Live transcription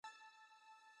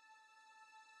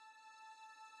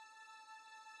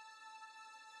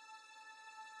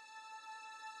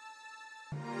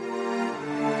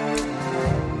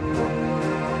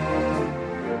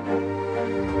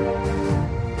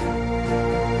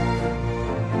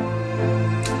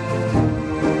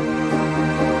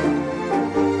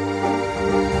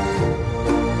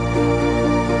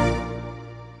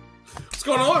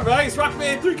Ace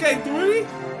Rockman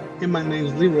 3K3. And my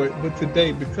name's Leroy, but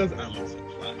today, because I look so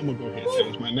fly, I'm gonna go ahead and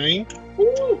change my name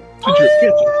Ooh. to Drip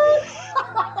Kitchen.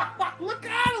 Look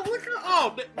at him! Look at him!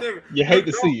 Oh, nigga. You hate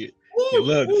to see it. You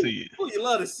love to see it. You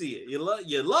love to see it. You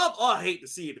love or hate to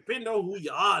see it, depending on who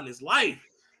you are in this life.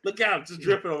 Look out, just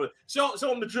dripping over. Show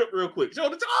him the drip real quick. Show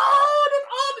the nigga,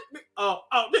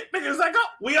 it's like, oh,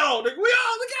 we all, nigga, we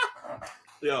all, look out.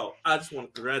 Yo, I just want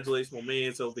to congratulate my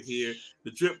man's over here.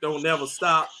 The drip don't never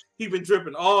stop. He been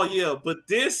dripping all year, but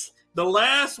this, the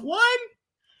last one,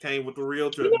 came with the real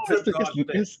drip.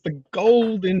 It's the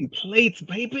golden plates,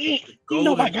 baby. You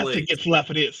know I got to get flat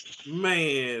for this.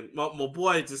 Man, my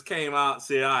boy just came out and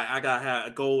said, all right, I got to have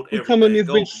a gold. He come in this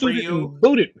bitch suited and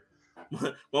booted.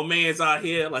 My man's out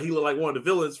here like he look like one of the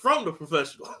villains from The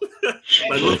Professional.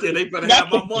 Like, look here, they better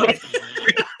have my money.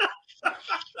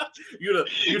 You're the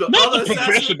other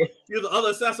assassin. You're the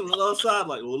other assassin on the other side.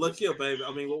 Like, well, look here, baby.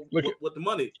 I mean, what the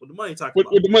money talking about?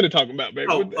 What the money talking about,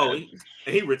 baby? And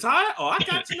he retired? Oh, I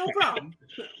got you. No problem.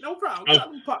 No problem.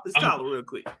 Let me pop this collar real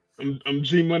quick. I'm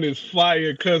G Money's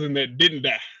fire cousin that didn't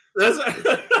die. That's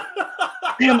right.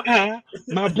 Am I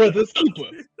my brother's keeper?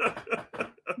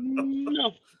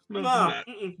 No. No. I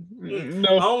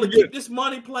only keep this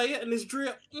money player and this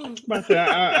drip. Man.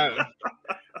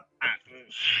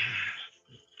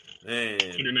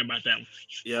 About that one.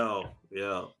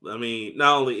 Yo. I mean,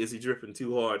 not only is he dripping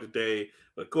too hard today,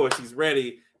 but of course he's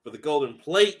ready for the Golden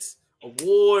Plates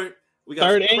Award. We got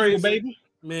third annual, baby.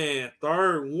 Man,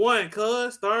 third one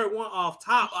off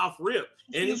top, off rip.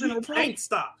 And he can't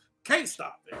stop. Can't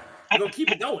stop it. We're gonna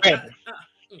keep it going.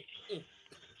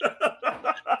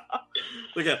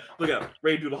 Look out.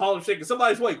 Ready to do the Harlem Shake in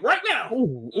somebody's wake right now.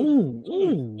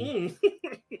 Ooh.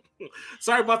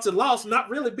 Sorry about your loss. Not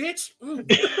really, bitch.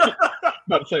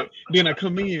 About to say, then I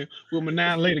come in with my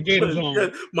 9-later gators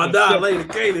on. My 9-later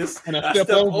gators. And I step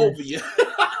over you.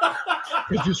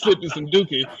 Because you slipped in some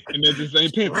dookie and that just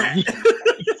ain't pimping.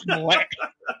 It's black.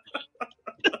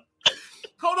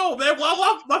 Hold on, man.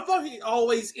 Why my fucking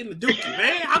always in the dookie,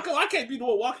 man? How come I can't be the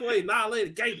one walking away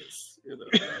 9-later gators?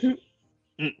 You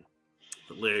know?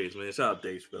 Hilarious, man. Shout out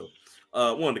Dave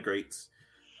Chappelle. One of the greats.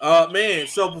 Man,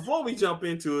 so before we jump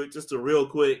into it, just a real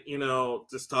quick,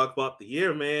 just talk about the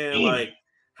year, man. Like,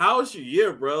 how was your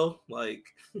year, bro? Like,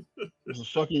 it's a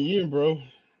fucking year, bro.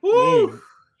 Woo! Man.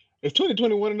 Is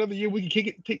 2021 another year we can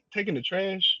kick it, take in the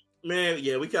trash? Man,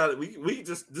 yeah, we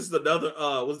just this is another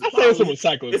I say it's a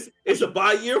recycling. It's a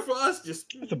buy year for us. It's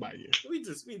a buy year. We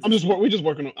just I'm just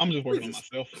working on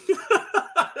myself.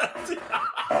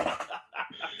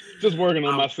 Just working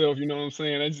on myself, you know what I'm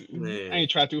saying? I ain't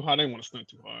try too hard. I ain't want to stunt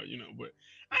too hard, but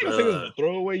I ain't gonna say it was a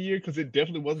throwaway year because it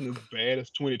definitely wasn't as bad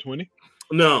as 2020.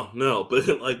 No, but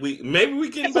like maybe we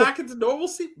get back into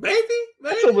normalcy. Maybe.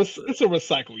 It's a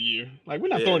recycle year. Like we're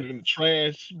not throwing it in the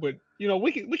trash, but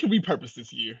we can repurpose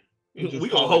this year. We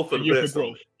gonna hope for the best. For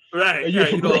growth. Right.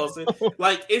 You know what I'm saying?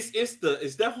 Like it's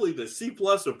definitely the C+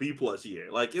 or B+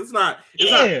 year. Like it's not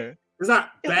bad,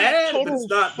 but it's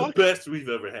not the best we've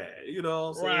ever had. You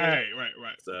know what I'm saying?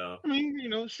 Right. So I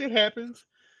mean, shit happens.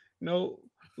 A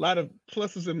lot of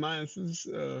pluses and minuses.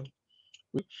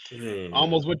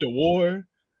 Almost went to war.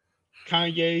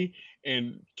 Kanye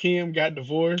and Kim got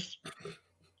divorced.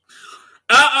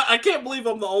 I can't believe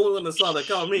I'm the only one that saw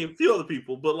that. I mean, a few other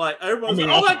people, but like everyone's like,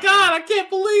 "Oh my god, I can't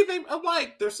believe they." I'm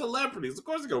like, they're celebrities. Of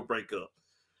course they're gonna break up.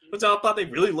 But y'all thought they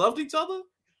really loved each other?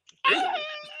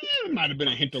 It might have been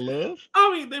a hint of love. I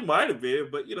mean, they might have been,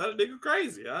 but that nigga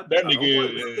crazy. That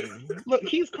nigga, look,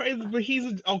 he's crazy, but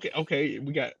he's okay.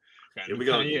 We got here we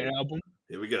go. Kanye album.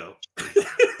 Here we go.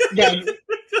 got a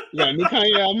new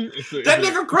Kanye album. That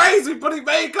nigga crazy, but he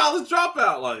made College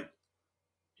Dropout. Like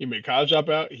he made College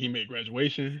Dropout. He made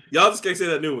Graduation. Y'all just can't say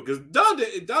that new one because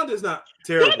Donda's not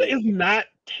terrible. Donda is not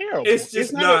terrible. It's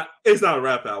just it's not a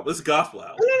rap album. It's a gospel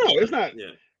album. No, it's not.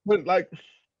 Yeah, but like,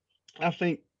 I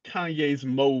think Kanye's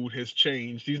mode has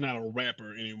changed. He's not a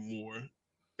rapper anymore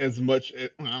as much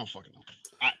as I don't fucking know.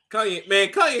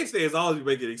 Kanye stands always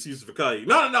making excuses for Kanye.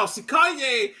 No. See,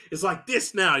 Kanye is like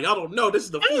this now. Y'all don't know. This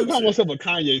is the future. I don't call myself a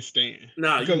Kanye stan.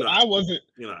 Nah, because I wasn't.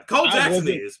 You're not. Cole Jackson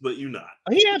is, but you're not.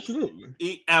 He absolutely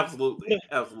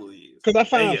is. Because I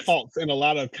find faults in a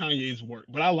lot of Kanye's work,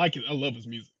 but I like it. I love his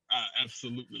music. I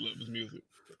absolutely love his music.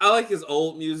 I like his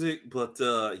old music, but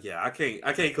I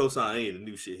can't co-sign any of the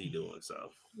new shit he doing.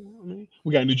 So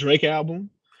we got a new Drake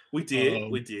album. We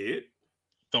did.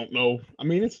 Don't know. I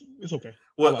mean, it's okay.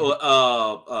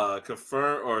 What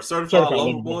confirm or certified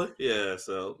lover boy? Yeah.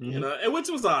 So and which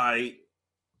was alright.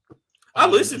 I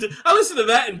listened to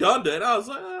that and Donda, and I was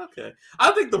like, oh, okay.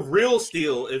 I think the real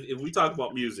steal, if we talk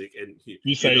about music, and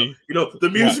you say, the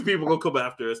music people gonna come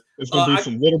after us. It's gonna be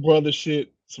some Little Brother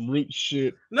shit, some Root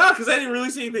shit. No, because I didn't really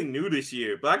see anything new this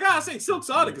year. But I gotta say, Silk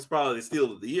Sonic is probably the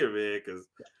steal of the year, man. Because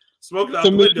Smoking Out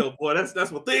the Window, boy, that's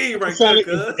my thing right Sonic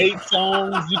there. Is 8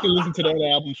 songs. You can listen to that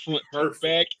album front to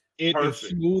back. It is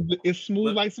smooth. It's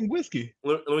smooth like some whiskey.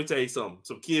 Let me tell you something.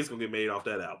 Some kids gonna get made off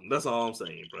that album. That's all I'm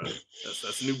saying, bro.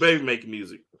 That's new baby making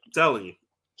music. I'm telling you.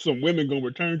 Some women gonna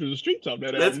return to the streets off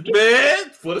that album. That's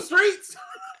bad for the streets.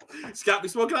 She got me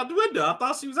smoking out the window. I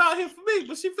thought she was out here for me,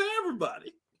 but she for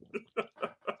everybody.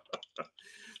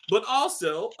 But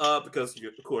also, because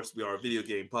of course we are a video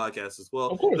game podcast as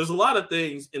well. There's a lot of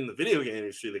things in the video game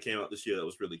industry that came out this year that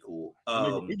was really cool.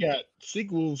 We got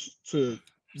sequels to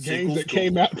games that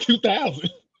came out in 2000.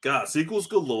 God, sequels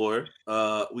galore.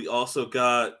 We also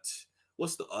got,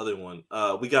 what's the other one?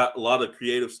 We got a lot of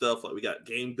creative stuff. Like we got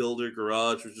Game Builder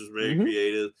Garage, which is very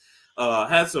creative.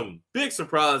 Had some big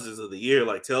surprises of the year,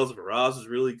 like Tales of Arise was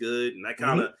really good, and that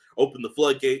kind of opened the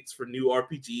floodgates for new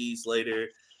RPGs later.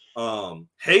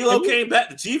 Halo came back.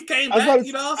 The Chief came back.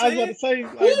 You know what I'm saying? I was about to say,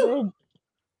 like, bro,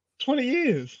 20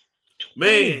 years.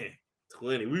 Man,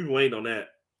 20. We've been waiting on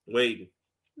that. Waiting.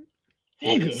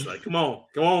 It's like, come on,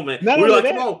 man. We're like,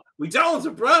 come on. We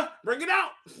Jonesing, bro. Bring it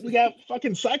out. We got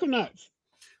fucking Psychonauts.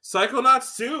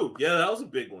 Psychonauts 2. Yeah, that was a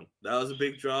big one. That was a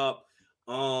big drop.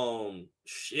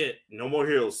 Shit. No More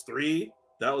Heroes 3.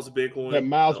 That was a big one. That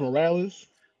Miles Morales.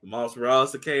 Miles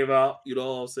Morales that came out. You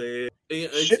know what I'm saying?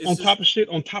 Shit on top of shit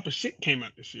on top of shit came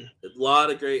out this year. A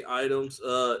lot of great items.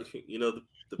 You know,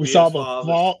 we saw the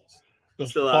fall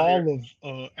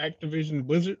of Activision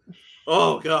Blizzard.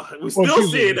 Oh god, we still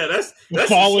seeing that. That's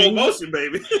slow motion,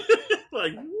 baby.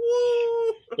 Like,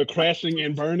 woo. The crashing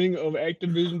and burning of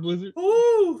Activision Blizzard.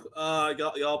 Woo.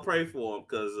 Y'all pray for them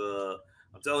because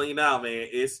I'm telling you now, man.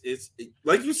 It's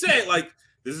like you said, like.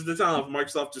 This is the time for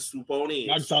Microsoft to swoop on in.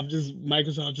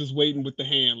 Microsoft just waiting with the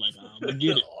hand, like, I'm gonna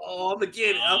get it. I'm gonna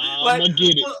get it. I'm gonna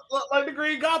get it. Like the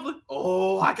Green Goblin.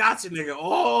 Oh, I got you, nigga.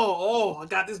 Oh, I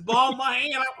got this ball in my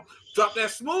hand. Drop that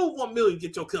smooth 1 million.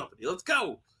 Get your company. Let's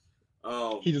go.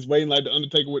 He just waiting like the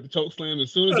Undertaker with the choke slam.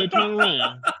 As soon as they turn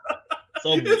around, it's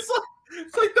like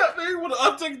that man when the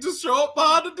Undertaker just show up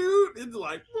behind the dude. It's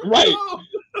like right.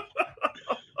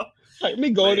 Like me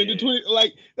going into 20.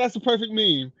 Like that's the perfect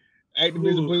meme.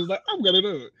 Activision Blizzard's like, I'm gonna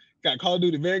do it. Got Call of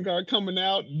Duty Vanguard coming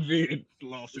out, then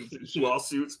lawsuits and shit.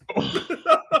 Lawsuits.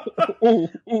 Ooh.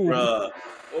 Bruh.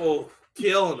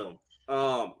 Killing them.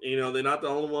 You know, they're not the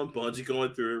only one. Bungie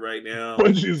going through it right now.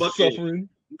 Bungie's suffering.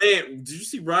 Man, did you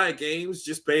see Riot Games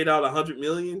just paid out $100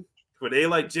 million for they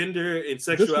like gender and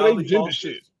sexuality? Gender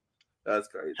shit. That's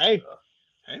crazy. Hey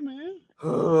man.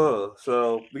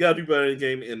 So we gotta do better in the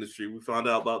game industry. We found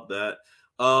out about that.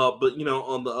 But you know,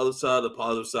 on the other side, the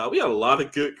positive side, we had a lot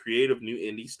of good creative new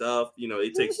indie stuff. You know,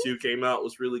 It Takes Two came out,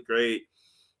 was really great.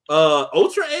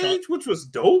 Ultra Age, which was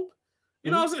dope.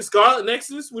 You know what I'm saying? Scarlet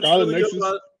Nexus, which was really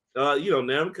good. You know,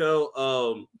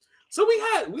 Namco. So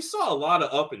we saw a lot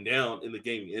of up and down in the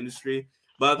gaming industry,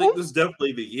 but I think this is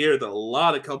definitely the year that a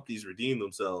lot of companies redeemed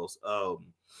themselves.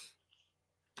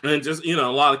 And just, you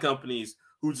know, a lot of companies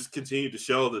who just continued to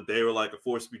show that they were like a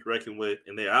force to be reckoned with,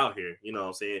 and they're out here. You know what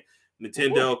I'm saying?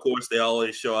 Nintendo, of course, they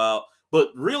always show out.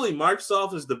 But really,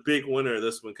 Microsoft is the big winner of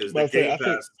this one because the Game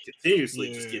Pass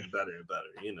continuously just getting better and better,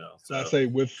 you know. So I say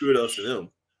with kudos to them.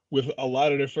 With a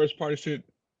lot of their first-party shit,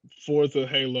 Forza,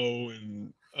 Halo,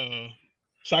 and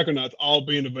Psychonauts all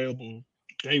being available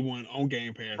day one on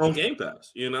Game Pass. On Game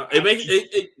Pass, you know. It makes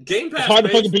Game Pass. It's hard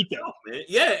to fucking beat that. Man.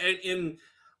 Yeah, and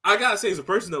I gotta say, as a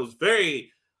person that was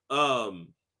very,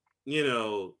 you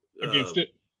know, against it.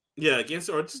 Yeah, against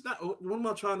it, or just not. What am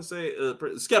I trying to say?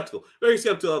 Skeptical, very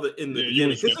skeptical of it in the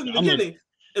beginning. Because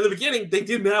in the beginning, they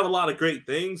didn't have a lot of great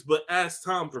things, but as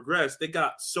time progressed, they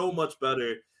got so much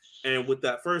better. And with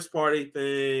that first party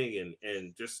thing,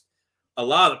 and just a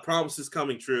lot of promises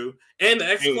coming true, and the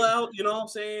xCloud, you know what I'm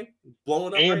saying,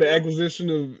 blowing up, and the acquisition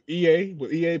of EA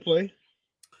with EA Play.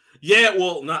 Yeah,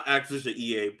 well, not acquisition of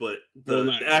EA, but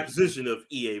the acquisition of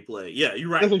EA Play. Yeah, you're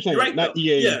right. That's what I'm saying. Right, not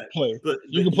EA Play, but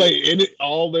you can play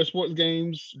all their sports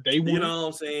games day one. You know what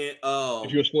I'm saying?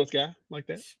 If you're a sports guy like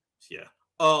that. Yeah.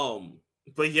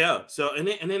 But yeah. So and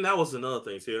then that was another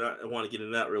thing too. I want to get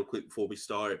into that real quick before we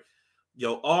start.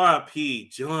 Yo,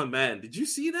 RIP John Madden. Did you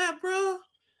see that, bro?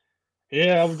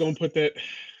 Yeah, I was gonna put that.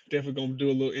 Definitely gonna do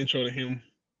a little intro to him.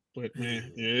 But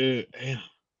man, yeah, damn.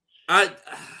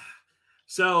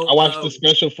 So I watched the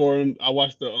special for him. I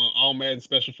watched the All Madden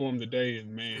special for him today,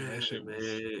 and man, that shit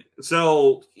was.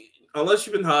 So unless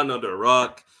you've been hiding under a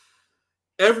rock,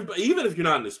 everybody, even if you're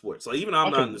not in the sports, like even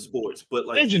I'm not in the sports, but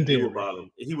like legendary. you knew about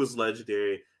him. He was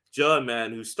legendary. John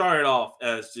Madden, who started off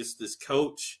as just this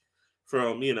coach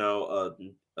from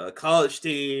a college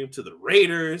team to the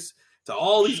Raiders to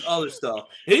all these other stuff.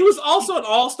 And he was also an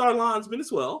all-star linesman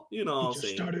as well. You know,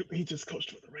 he just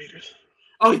coached for the Raiders.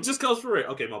 Oh, he just coached for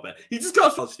Raiders. Okay, my bad. He just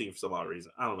coached for the team for some odd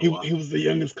reason. I don't know why. He was the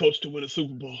youngest coach to win a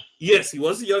Super Bowl. Yes, he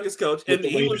was the youngest coach, and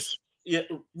he was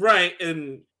right.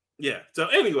 And yeah. So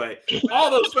anyway, all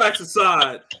those facts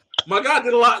aside, my guy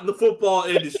did a lot in the football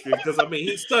industry because I mean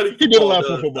he studied. He did a lot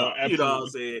for football. You know what I'm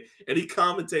saying? And he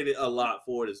commentated a lot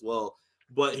for it as well.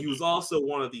 But he was also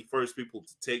one of the first people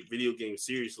to take video games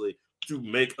seriously to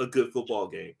make a good football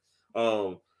game.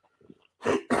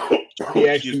 He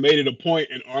actually made it a point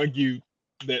and argued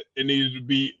that it needed to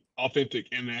be authentic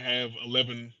and to have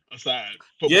 11 aside.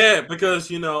 Football. Yeah,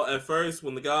 because at first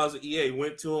when the guys at EA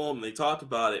went to him and they talked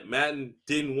about it, Madden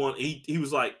didn't want. He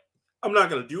was like, "I'm not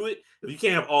going to do it if you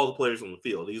can't have all the players on the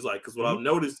field." He's like, "Because what I've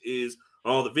noticed is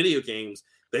on all the video games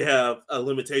they have a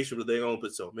limitation, but they only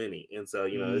put so many, and so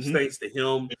it's thanks to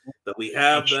him that we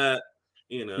have that.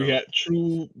 We got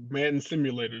true Madden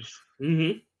simulators,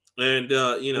 and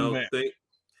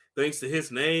thanks to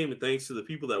his name and thanks to the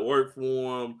people that work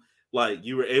for him, like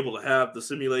you were able to have the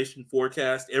simulation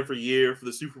forecast every year for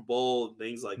the Super Bowl and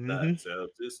things like that. So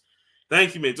just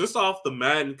thank you, man. Just off the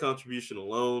Madden contribution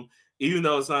alone, even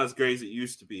though it's not as great as it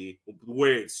used to be,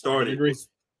 where it started was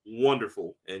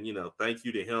wonderful. And thank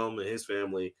you to him and his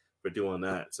family for doing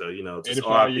that. So just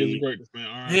 85 years of greatness,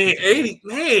 man. Man, 80,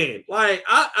 man. Like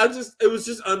I just, it was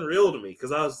just unreal to me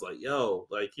because I was like, yo,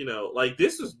 like like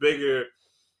this was bigger.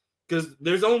 Because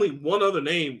there's only one other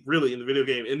name really in the video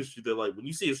game industry that, like, when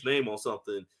you see his name on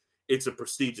something, it's a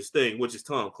prestigious thing, which is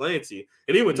Tom Clancy.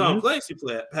 And even when Tom Clancy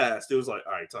passed, it was like,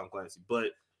 all right, Tom Clancy. But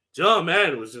John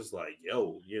Madden was just like,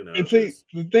 yo, And see,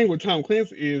 the thing with Tom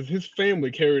Clancy is his family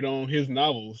carried on his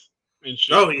novels and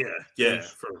shit. Oh yeah,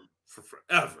 for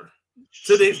forever.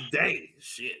 To this day,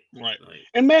 shit. Right.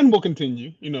 And Madden will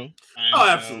continue, Oh,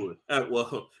 absolutely.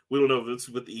 Well, we don't know if it's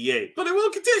with the EA, but it will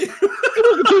continue. It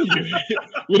will continue.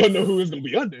 We don't know who it's going to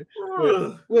be under.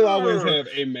 But we'll always have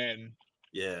a Madden.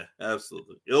 Yeah,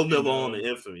 absolutely. It'll live on in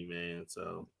infamy, man.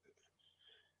 So,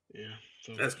 yeah.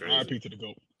 So that's crazy. RIP to the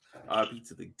GOAT. RIP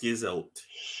to the Gizote.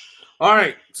 All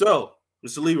right. So,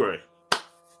 Mr. Leroy,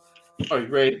 are you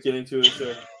ready to get into it,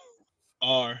 sir?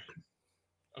 Are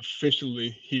officially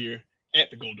here at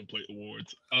the Golden Plate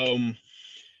Awards. You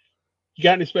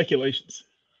got any speculations?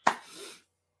 I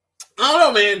don't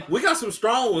know, man. We got some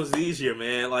strong ones this year,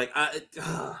 man. Like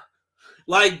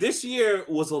this year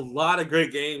was a lot of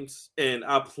great games, and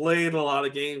I played a lot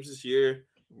of games this year.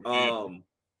 Yeah,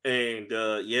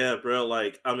 bro.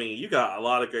 Like, I mean, you got a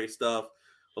lot of great stuff,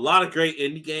 a lot of great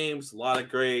indie games, a lot of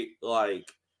great a lot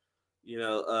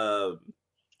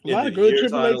of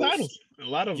good AAA titles. A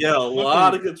lot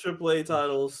of good AAA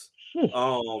titles.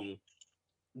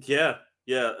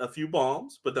 A few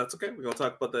bombs, but that's okay. We're gonna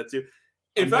talk about that too.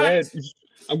 I'm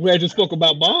glad you spoke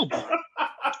about bombs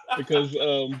because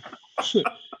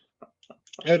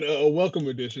and a welcome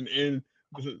edition and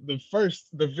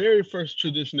the very first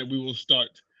tradition that we will start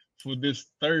for this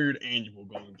third annual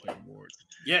Golden Plate Awards.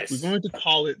 Yes, we're going to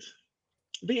call it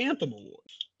the Anthem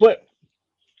Awards, but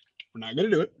we're not going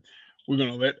to do it. We're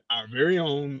going to let our very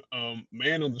own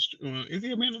man on the street. Is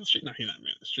he a man on the street? No, he's not a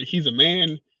man on the street. He's a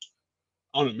man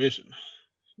on a mission.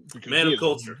 Man of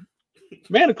culture.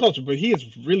 Man of culture, but he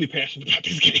is really passionate about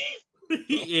this game.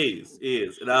 He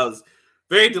is. And I was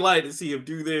very delighted to see him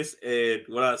do this. And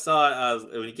when I saw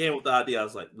it, when he came with the idea, I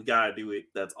was like, we got to do it.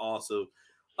 That's awesome.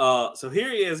 So here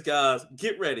he is, guys.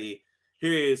 Get ready.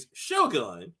 Here is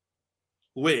Shogun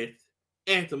with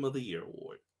Anthem of the Year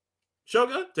Award.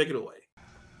 Shogun, take it away.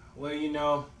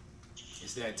 Well,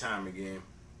 it's that time again.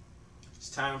 It's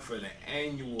time for the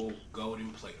annual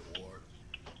Golden Plate Award.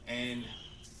 And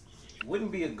it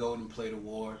wouldn't be a Golden Plate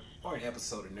Award or an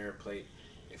episode of Nerd Plate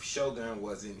if Shogun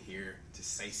wasn't here to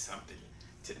say something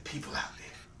to the people out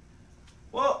there.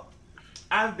 Well,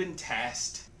 I've been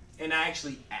tasked, and I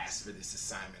actually asked for this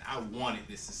assignment. I wanted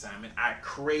this assignment. I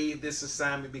craved this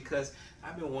assignment because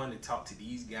I've been wanting to talk to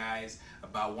these guys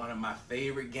about one of my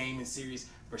favorite gaming series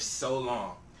for so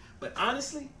long. But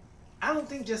honestly, I don't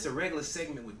think just a regular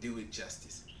segment would do it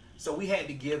justice. So we had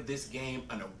to give this game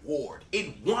an award.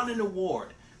 It won an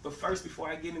award. But first, before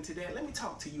I get into that, let me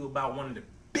talk to you about one of the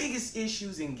biggest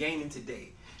issues in gaming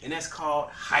today, and that's called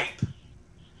hype.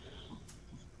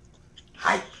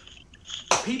 Hype.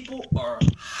 People are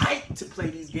hyped to play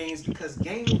these games because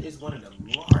gaming is one of the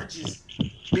largest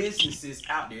businesses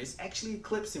out there. It's actually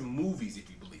eclipsing movies, if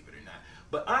you believe it or not.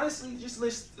 But honestly, just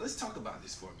let's talk about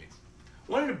this for a minute.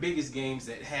 One of the biggest games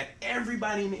that had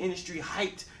everybody in the industry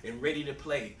hyped and ready to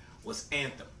play was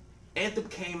Anthem. Anthem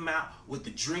came out with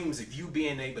the dreams of you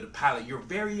being able to pilot your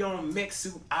very own mech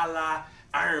suit a la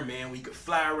Iron Man, where you could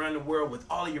fly around the world with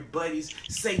all of your buddies,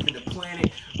 saving the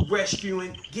planet,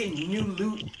 rescuing, getting new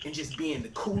loot, and just being the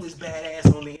coolest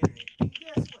badass on the internet. And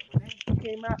guess what? When Anthem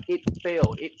came out, it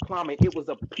failed. It plummeted. It was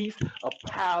a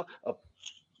pile of,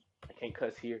 I can't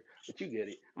cuss here, but you get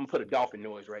it. I'm gonna put a dolphin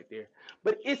noise right there.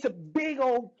 But it's a big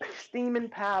old steaming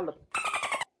pile of,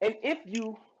 and if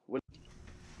you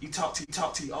talk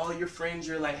to all your friends,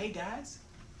 you're like, hey guys,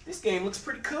 this game looks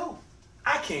pretty cool.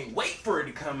 I can't wait for it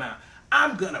to come out.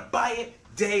 I'm gonna buy it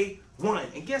day one.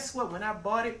 And guess what? When I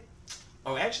bought it,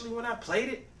 or actually when I played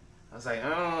it, I was like,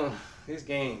 oh, this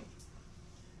game,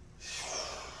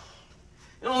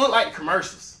 it don't look like the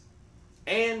commercials.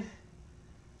 And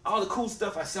all the cool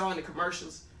stuff I saw in the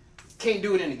commercials, can't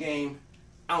do it in the game.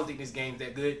 I don't think this game's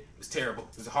that good. It was terrible.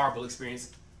 It was a horrible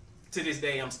experience. To this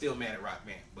day, I'm still mad at Rock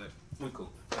Band, but we're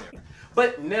cool, whatever.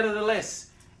 But nevertheless,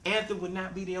 Anthem would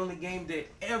not be the only game that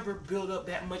ever built up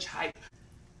that much hype.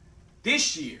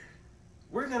 This year,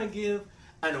 we're gonna give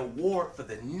an award for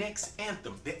the next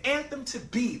Anthem. The Anthem to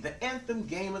be the Anthem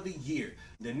Game of the Year.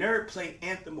 The Nerd Play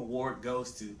Anthem Award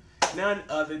goes to none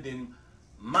other than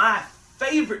my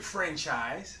favorite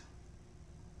franchise,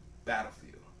 Battlefield.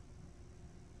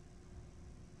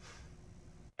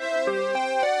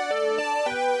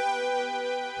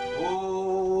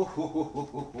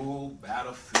 Oh,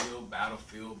 Battlefield.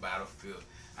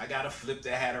 I gotta flip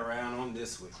the hat around on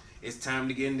this one. It's time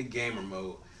to get into gamer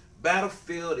mode.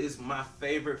 Battlefield is my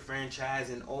favorite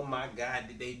franchise, and oh my God,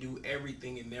 did they do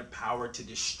everything in their power to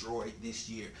destroy it this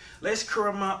year. Let's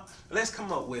come up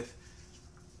with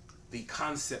the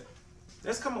concept.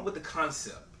 Let's come up with the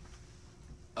concept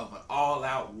of an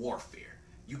all-out warfare.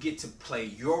 You get to play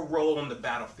your role on the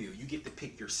battlefield. You get to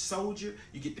pick your soldier,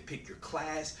 you get to pick your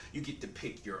class, you get to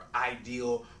pick your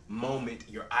ideal moment,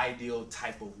 your ideal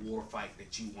type of war fight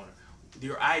that you want to,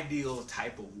 your ideal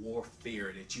type of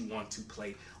warfare that you want to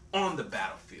play on the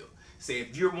battlefield. Say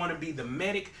if you want to be the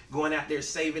medic, going out there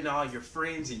saving all your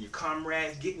friends and your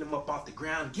comrades, getting them up off the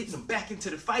ground, getting them back into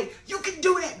the fight, you can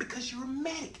do that because you're a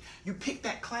medic. You pick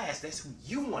that class, that's who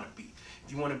you want to be.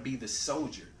 If you want to be the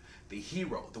soldier, the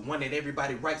hero, the one that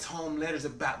everybody writes home letters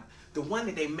about, the one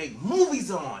that they make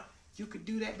movies on, you could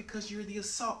do that because you're the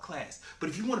assault class. But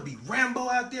if you want to be Rambo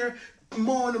out there,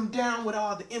 mowing them down with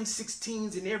all the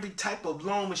M16s and every type of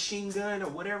long machine gun or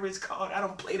whatever it's called, I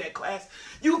don't play that class,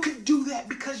 you can do that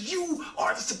because you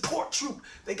are the support troop.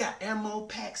 They got ammo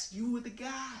packs, you are the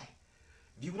guy.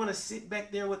 If you want to sit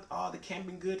back there with all the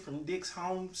camping good from Dick's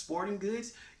Home Sporting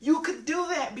Goods, you could do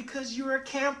that because you're a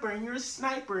camper and you're a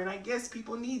sniper, and I guess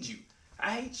people need you.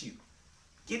 I hate you.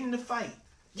 Get in the fight.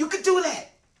 You could do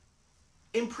that.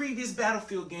 In previous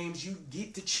Battlefield games, you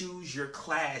get to choose your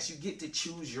class. You get to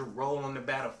choose your role on the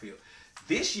battlefield.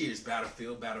 This year's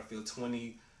Battlefield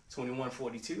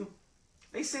 2042,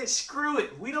 they said, screw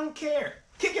it. We don't care.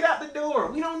 Kick it out the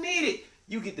door. We don't need it.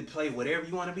 You get to play whatever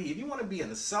you want to be. If you want to be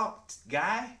an assault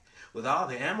guy with all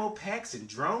the ammo packs and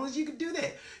drones, you can do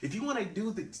that. If you want to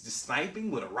do the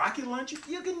sniping with a rocket launcher,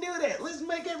 you can do that. Let's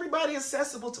make everybody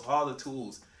accessible to all the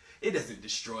tools. It doesn't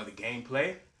destroy the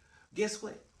gameplay. Guess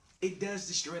what? It does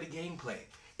destroy the gameplay.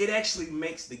 It actually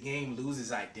makes the game lose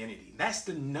its identity. That's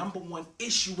the #1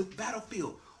 issue with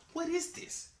Battlefield. What is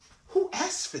this? Who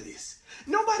asked for this?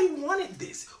 Nobody wanted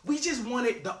this. We just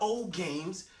wanted the old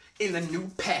games in a new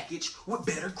package with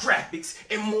better graphics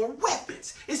and more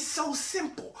weapons. It's so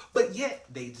simple. But yet,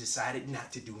 they decided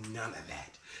not to do none of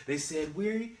that. They said,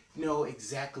 we know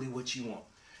exactly what you want.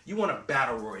 You want a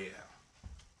battle royale.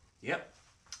 Yep,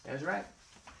 that's right.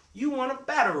 You want a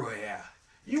battle royale.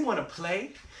 You want to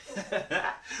play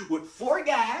with 4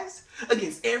 guys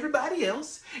against everybody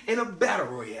else in a battle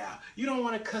royale. You don't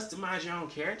want to customize your own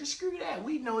character. Screw that.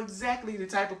 We know exactly the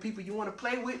type of people you want to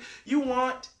play with. You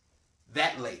want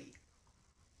that lady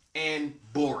and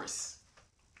Boris.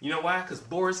 You know why? Because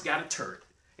Boris got a turret,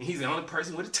 and he's the only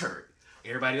person with a turret.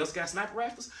 Everybody else got sniper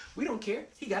rifles. We don't care.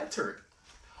 He got a turret.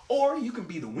 Or you can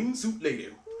be the wingsuit lady.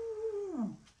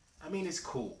 Ooh. I mean, it's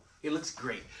cool. It looks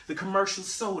great. The commercial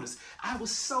sold us. I was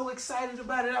so excited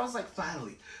about it. I was like,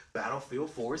 finally,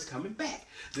 Battlefield 4 is coming back.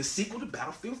 The sequel to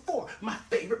Battlefield 4, my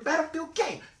favorite Battlefield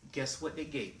game. Guess what they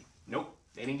gave me? Nope,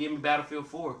 they didn't give me Battlefield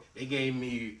 4. They gave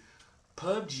me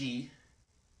PUBG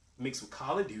mixed with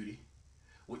Call of Duty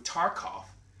with Tarkov.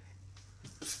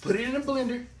 Put it in a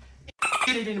blender and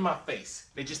get it into my face.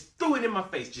 They just threw it in my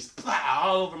face, just plow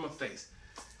all over my face.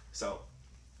 So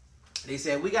they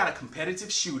said, we got a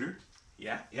competitive shooter.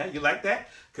 Yeah, you like that?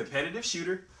 Competitive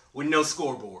shooter with no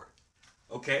scoreboard.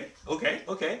 Okay.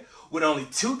 With only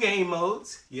 2 game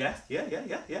modes. Yeah.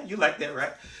 You like that,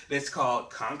 right? That's called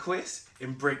Conquest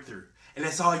and Breakthrough. And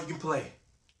that's all you can play.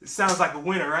 It sounds like a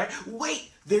winner, right?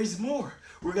 Wait, there's more.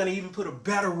 We're going to even put a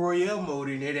Battle Royale mode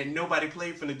in there that nobody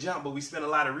played from the jump, but we spent a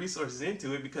lot of resources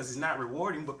into it because it's not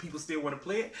rewarding, but people still want to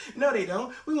play it. No, they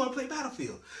don't. We want to play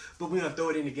Battlefield. But we're going to throw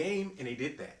it in the game, and they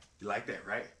did that. You like that,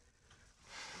 right?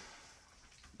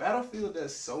 Battlefield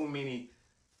does so many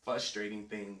frustrating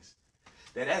things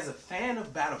that as a fan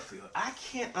of Battlefield, I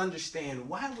can't understand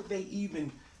why would they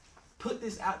even put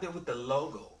this out there with the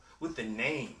logo, with the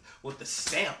name, with the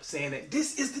stamp saying that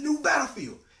this is the new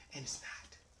Battlefield. And it's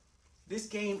not. This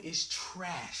game is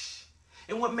trash.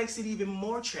 And what makes it even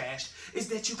more trash is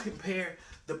that you compare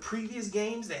the previous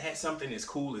games that had something as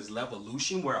cool as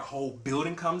Levolution, where a whole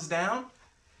building comes down,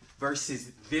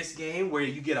 versus this game where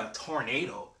you get a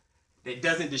tornado that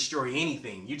doesn't destroy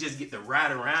anything. You just get to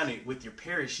ride around it with your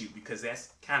parachute because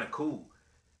that's kind of cool.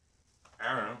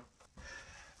 I don't know.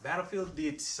 Battlefield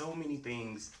did so many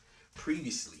things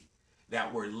previously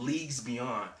that were leagues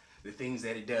beyond the things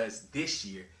that it does this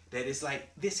year, that it's like,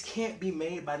 this can't be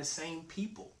made by the same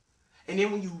people. And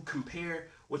then when you compare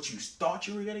what you thought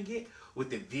you were gonna get with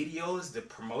the videos, the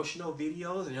promotional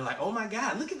videos, and you're like, oh my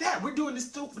God, look at that, we're doing this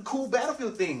stupid cool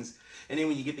Battlefield things. And then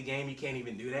when you get the game, you can't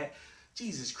even do that.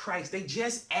 Jesus Christ, they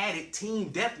just added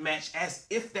Team Deathmatch as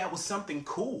if that was something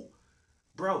cool.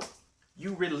 Bro,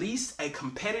 you released a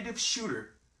competitive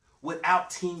shooter without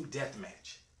Team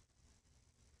Deathmatch.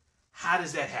 How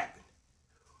does that happen?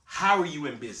 How are you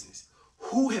in business?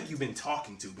 Who have you been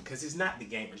talking to? Because it's not the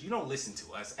gamers. You don't listen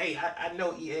to us. Hey, I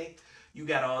know EA. You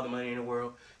got all the money in the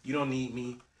world. You don't need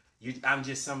me. I'm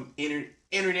just some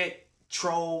internet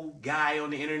troll guy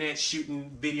on the internet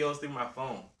shooting videos through my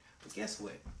phone. But guess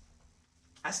what?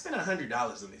 I spent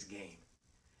 $100 on this game.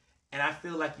 And I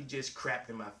feel like you just crapped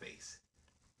in my face.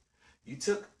 You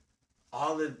took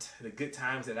all of the good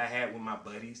times that I had with my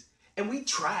buddies, and we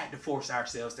tried to force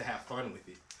ourselves to have fun with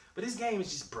it. But this game is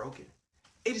just broken.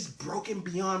 It is broken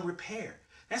beyond repair.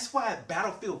 That's why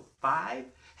Battlefield 5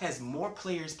 has more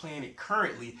players playing it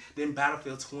currently than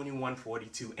Battlefield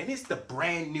 2142. And it's the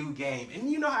brand new game.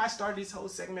 And you know how I started this whole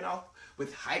segment off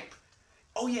with hype?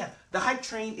 Oh yeah, the hype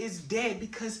train is dead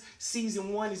because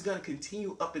Season 1 is going to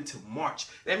continue up until March.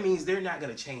 That means they're not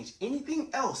going to change anything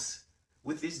else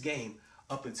with this game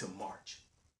up until March.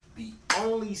 The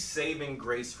only saving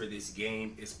grace for this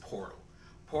game is Portal.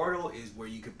 Portal is where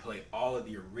you can play all of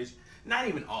the original, not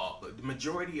even all, but the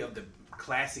majority of the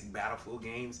classic Battlefield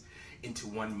games into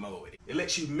one mode. It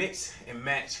lets you mix and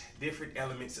match different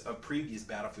elements of previous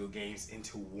Battlefield games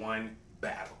into one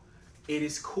battle. It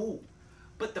is cool.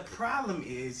 But the problem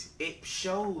is, it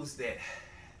shows that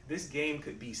this game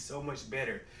could be so much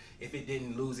better if it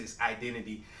didn't lose its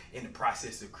identity in the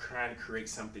process of trying to create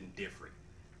something different.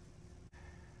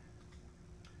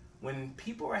 When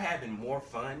people are having more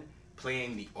fun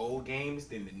playing the old games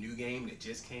than the new game that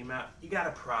just came out, you got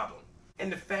a problem.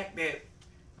 And the fact that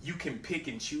you can pick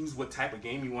and choose what type of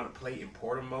game you want to play in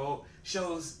Portal mode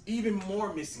shows even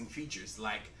more missing features,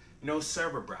 like no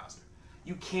server browser.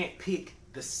 You can't pick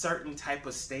the certain type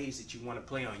of stage that you want to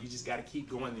play on. You just got to keep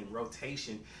going in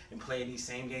rotation and playing these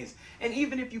same games. And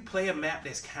even if you play a map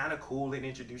that's kind of cool and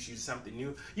introduce you to something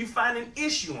new, you find an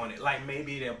issue on it. Like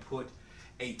maybe they'll put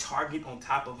a target on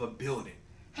top of a building.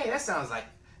 Hey, that sounds like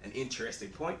an interesting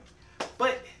point.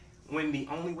 But when the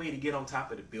only way to get on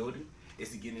top of the building is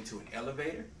to get into an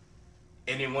elevator,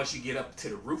 and then once you get up to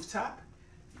the rooftop,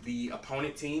 the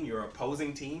opponent team, your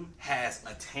opposing team, has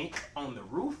a tank on the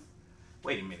roof.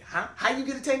 Wait a minute, huh? How you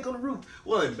get a tank on the roof?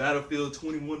 Well, in Battlefield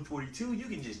 2142, you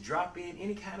can just drop in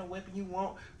any kind of weapon you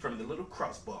want from the little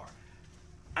crossbar.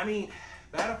 I mean,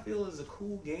 Battlefield is a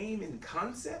cool game in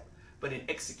concept, but in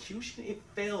execution, it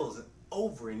fails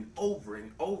over and over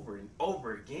and over and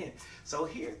over again. So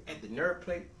here at the Nerd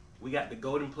Plate, we got the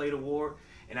Golden Plate Award,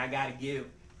 and I gotta give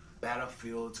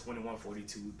Battlefield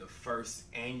 2142 the first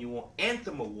annual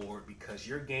Anthem Award because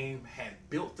your game had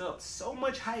built up so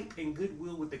much hype and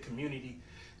goodwill with the community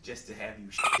just to have you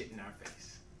shit in our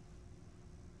face.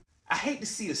 I hate to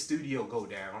see a studio go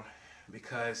down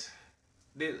because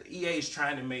the EA is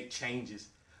trying to make changes,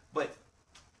 but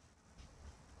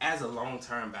as a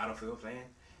long-term Battlefield fan,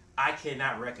 I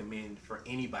cannot recommend for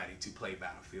anybody to play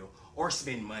Battlefield or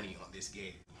spend money on this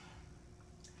game.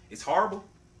 It's horrible,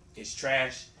 it's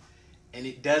trash, and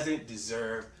it doesn't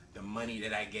deserve the money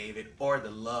that I gave it or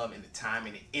the love and the time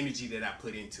and the energy that I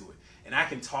put into it. And I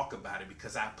can talk about it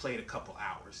because I played a couple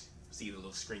hours. See the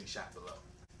little screenshot below.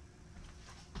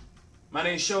 My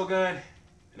name is Shogun,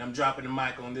 and I'm dropping the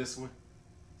mic on this one.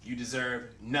 You deserve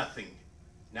nothing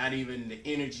not even the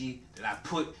energy that I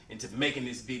put into making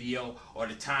this video or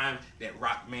the time that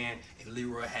Rockman and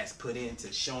Leroy has put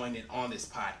into showing it on this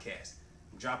podcast.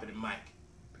 I'm dropping the mic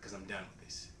because I'm done with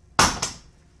this.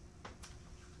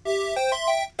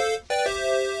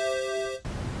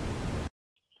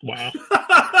 Wow.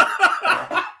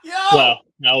 Yo! Wow.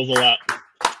 That was a lot.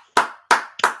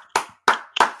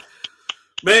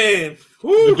 Man, The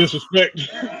whew, disrespect.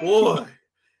 boy.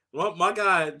 My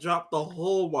guy dropped the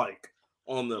whole mic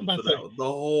on them I'm for about to that one. The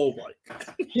whole mic.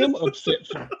 Him upset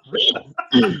for real.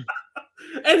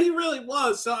 And he really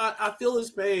was. So I feel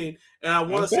his pain. And I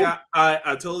want to say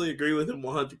I totally agree with him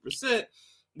 100%.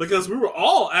 Because we were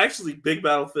all actually big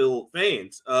Battlefield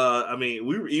fans. I mean,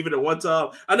 we were even at one time.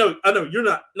 I know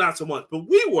you're not so much, but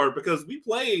we were because we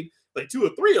played like 2 or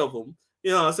 3 of them.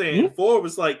 You know what I'm saying? Mm-hmm. 4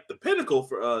 was like the pinnacle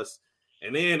for us.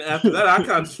 And then after that, I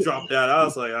kind of just dropped out. I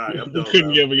was like, all right, I'm done.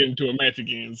 Couldn't ever get into a match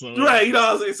again. So Right, you know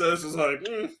what I'm saying? So it's just like,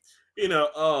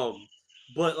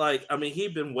 but like, I mean,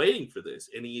 he'd been waiting for this,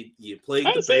 and he played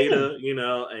the beta,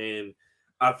 and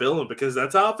I feel him because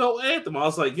that's how I felt with Anthem. I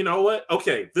was like, you know what?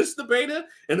 Okay, this is the beta,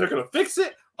 and they're gonna fix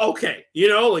it. Okay,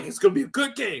 like it's gonna be a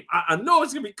good game. I know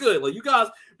it's gonna be good. Like you guys,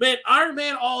 man, Iron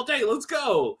Man all day. Let's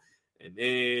go. And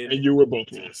then you were both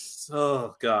just,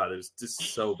 oh god, it was just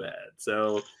so bad.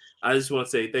 So I just want to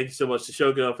say thank you so much to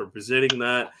Shogun for presenting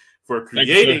that, for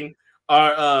creating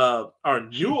our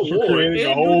new award and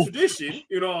new tradition.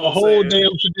 You know, what a whole damn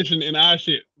tradition in our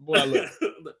shit. Boy, I love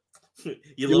it.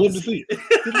 You love to see it.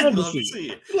 You love to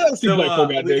see it. You love to see black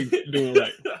folk out there doing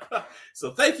right. So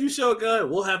thank you,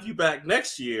 Shogun. We'll have you back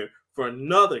next year for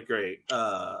another great,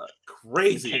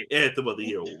 crazy Anthem of the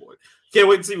Year award. Can't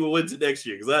wait to see what wins it next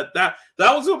year because that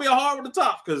was gonna be a hard one to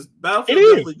top because Battlefield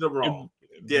definitely did wrong.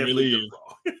 Definitely did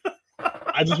wrong.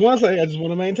 I just want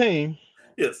to maintain.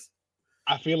 Yes.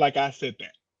 I feel like I said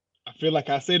that. I feel like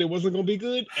I said it wasn't gonna be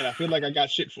good, and I feel like I got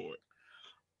shit for it.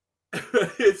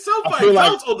 It's so funny. I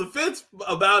was on the fence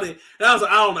about it, and I was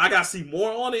like, I don't know, I gotta see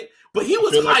more on it. But he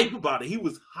was hype about it. He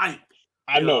was hype.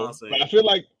 I know, but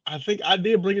I think I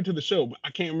did bring it to the show, but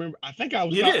I can't remember. I think I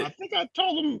was. I think I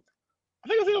told him. I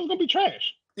think I said it was gonna be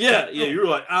trash. Yeah. You were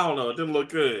like, I don't know, it didn't look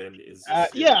good. I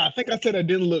think I said it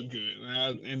didn't look good,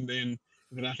 and then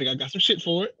I think I got some shit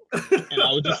for it, and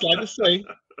I would just like to say,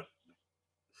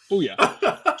 booyah.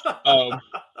 I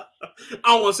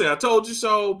don't want to say I told you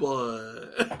so,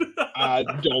 but I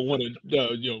don't want to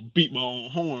beat my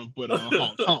own horn, but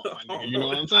honk, you know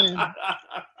what I'm saying?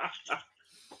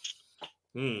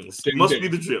 Must be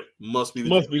the drip. Must be the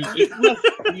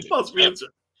drip.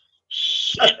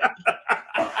 Shit.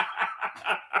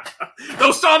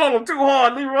 Don't start on them too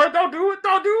hard, Leroy. Don't do it.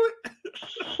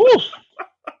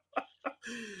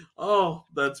 Oh,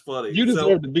 that's funny. You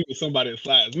deserve to be with somebody as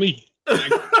fly as me. It's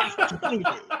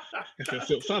that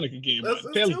Silk Sonic again.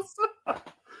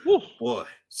 Boy,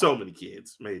 so many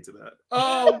kids made to that.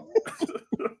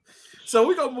 So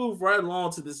we're gonna move right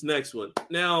along to this next one.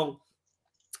 Now,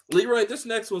 Leroy, this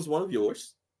next one's one of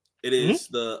yours. It is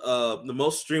the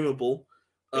most streamable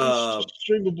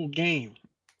game.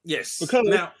 Yes. Because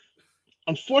now,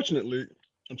 unfortunately,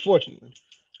 and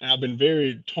I've been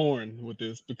very torn with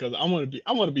this because I want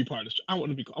to be part of this. I want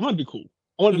to be cool.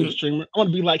 I want to be the streamer. I want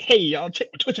to be like, hey, y'all, check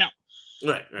my Twitch out.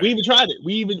 Right. We even tried it.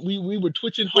 We were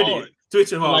twitching hard.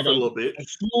 Twitching hard for a little bit. A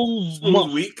smooth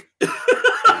week. No,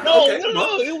 okay, it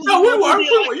was. No, we were.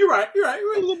 You're right.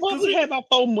 It was a month. We had about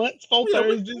 4 months, 4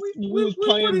 Thursdays. We was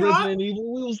playing Resident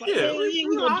Evil. We was like,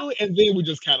 we gonna do it, and then we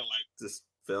just kind of like just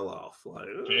fell off. Like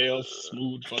fell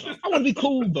smooth. I want to be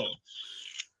cool though.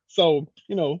 So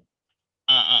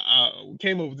I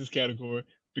came up with this category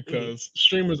because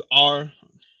streamers are.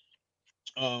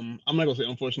 I'm not gonna say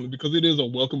unfortunately because it is a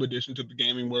welcome addition to the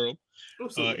gaming world.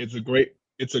 It's a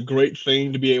great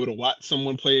thing to be able to watch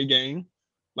someone play a game.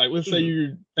 Like let's say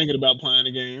you're thinking about playing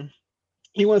a game,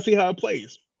 you want to see how it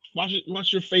plays.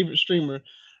 Watch your favorite streamer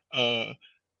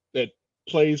that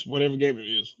plays whatever game it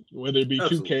is, whether it be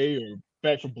 2K or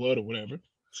Back 4 Blood or whatever.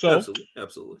 So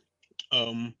absolutely.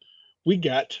 We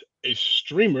got a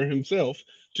streamer himself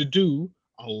to do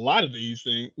a lot of these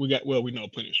things. We know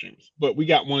plenty of streamers, but we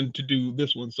got one to do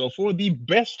this one. So for the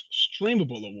best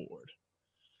streamable award,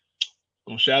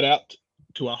 I'm gonna shout out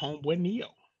to our homeboy Neo.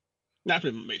 Not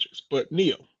from Matrix, but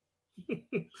Neo.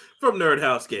 From Nerd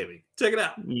House Gaming. Check it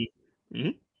out. Mm-hmm.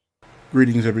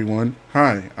 Greetings, everyone.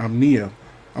 Hi, I'm Neo.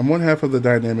 I'm one half of the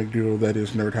dynamic duo that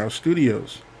is Nerd House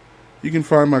Studios. You can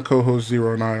find my co-host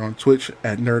Zero and I on Twitch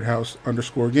at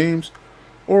nerdhouse_games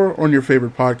or on your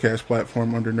favorite podcast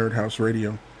platform under Nerd House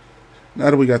Radio.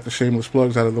 Now that we got the shameless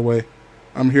plugs out of the way,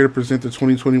 I'm here to present the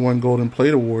 2021 Golden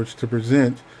Plate Awards to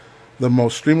present the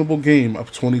most streamable game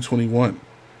of 2021.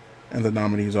 And the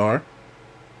nominees are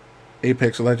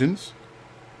Apex Legends,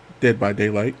 Dead by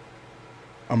Daylight,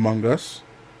 Among Us,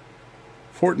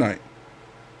 Fortnite.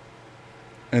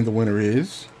 And the winner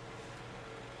is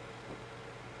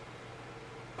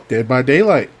Dead by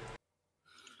Daylight.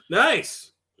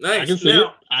 Nice. I can see it.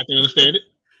 I can understand it.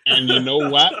 And you know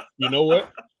what?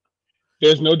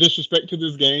 There's no disrespect to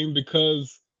this game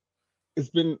because it's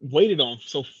been waited on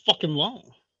so fucking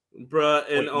long. Bruh,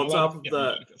 and on top of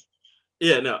that,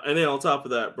 and then on top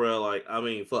of that, bro, like, I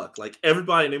mean, fuck, like,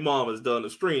 everybody and their mom has done a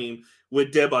stream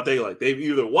with Dead by Daylight. They've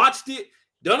either watched it,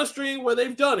 done a stream where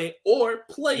they've done it, or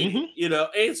played it, you know,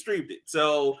 and streamed it.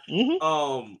 So,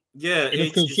 yeah,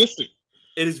 it's consistent.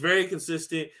 It is very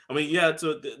consistent. I mean, yeah,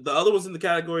 so the other ones in the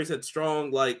categories had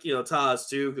strong, like, you know, ties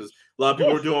too, because a lot of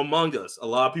people are doing Among Us. A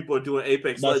lot of people are doing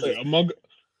Apex Legends.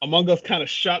 Among Us kind of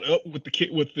shot up with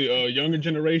the younger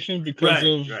generation because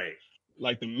of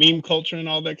like the meme culture and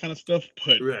all that kind of stuff.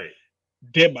 But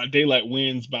Dead by Daylight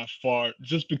wins by far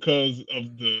just because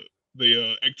of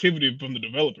the activity from the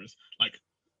developers. Like,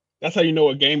 that's how you know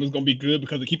a game is gonna be good,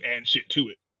 because they keep adding shit to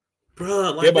it.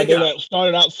 Bro, like, Dead by Daylight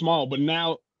started out small, but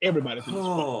now everybody's in this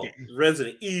fucking game.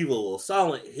 Resident Evil,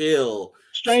 Silent Hill,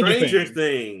 Stranger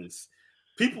Things,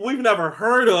 people we've never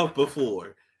heard of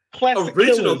before, classic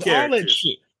original killers, characters, all that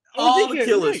shit. All the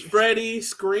killers, Freddy,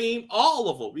 Scream, all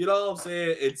of them. You know what I'm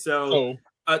saying? And so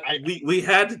we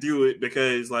had to do it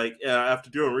because, like, after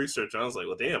doing research, I was like,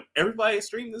 well, damn, everybody is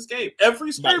streaming this game.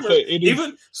 Every streamer,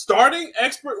 even starting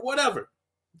expert, whatever.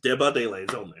 Dead by Daylight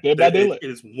is on there. Dead by Daylight. It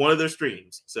is one of their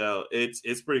streams, so it's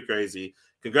pretty crazy.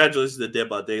 Congratulations to Dead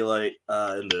by Daylight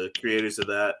and the creators of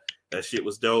that. That shit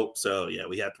was dope. So yeah,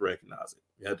 we had to recognize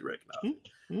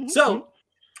it. So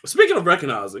speaking of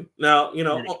recognizing, now, you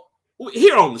know,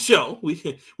 here on the show,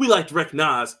 we like to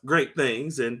recognize great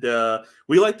things, and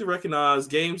we like to recognize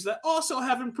games that also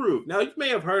have improved. Now, you may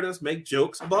have heard us make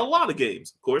jokes about a lot of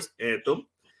games. Of course, Anthem,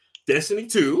 Destiny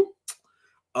 2.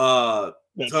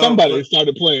 Somebody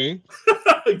started playing.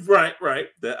 right.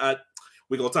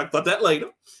 We're going to talk about that later.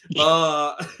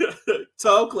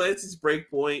 Tom Clancy's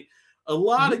Breakpoint. A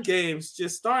lot of games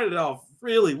just started off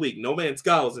really weak. No Man's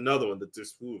Sky was another one that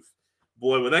just,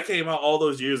 boy, when that came out all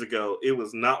those years ago, it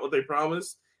was not what they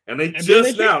promised. And they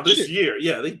just now, this year,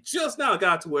 they just now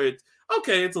got to where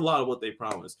it's a lot of what they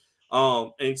promised.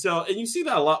 And you see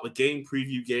that a lot with game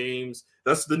preview games.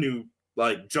 That's the new,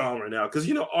 like, genre now. Because,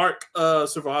 you know, Ark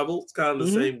Survival, it's kind of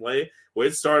the same way, where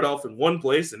it started off in one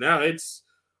place and now it's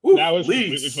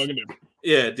completely fucking different.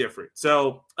 Yeah, different.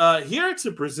 So here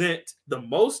to present the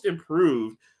most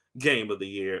improved game of the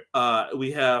year,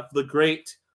 we have the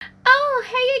great. Oh,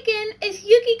 hey again, it's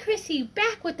Yuki Chrissy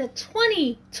back with the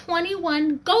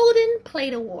 2021 Golden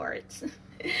Plate Awards.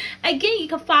 Again, you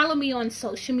can follow me on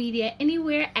social media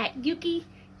anywhere at Yuki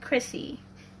Chrissy.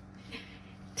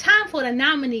 Time for the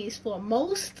nominees for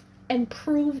Most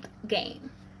Improved Game.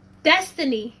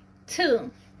 Destiny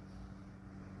 2.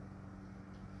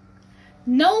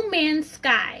 No Man's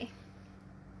Sky.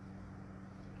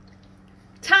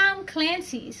 Tom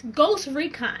Clancy's Ghost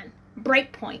Recon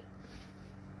Breakpoint.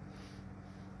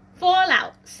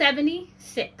 Fallout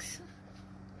 76.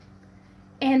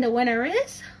 And the winner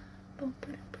is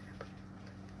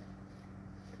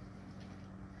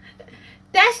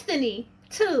Destiny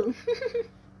 2.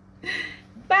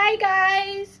 Bye,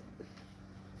 guys.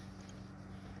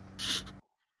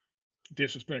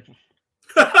 Disrespectful.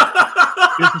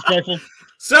 Disrespectful.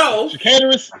 So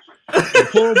chicanerous.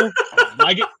 Horrible. I don't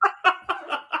like it.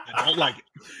 I don't like it.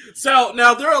 So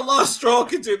now there are a lot of strong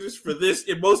contenders for this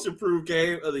most improved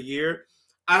game of the year.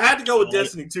 I had to go with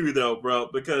Destiny 2 though, bro,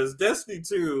 because Destiny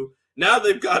 2, now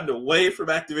they've gotten away from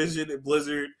Activision and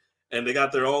Blizzard and they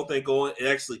got their own thing going. It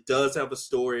actually does have a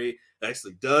story. It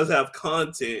actually does have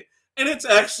content. And it's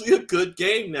actually a good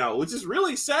game now, which is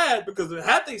really sad because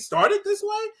had they started this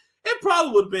way, it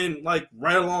probably would have been like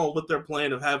right along with their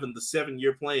plan of having the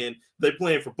 7-year plan they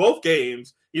planned for both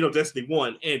games, you know, Destiny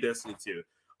 1 and Destiny 2.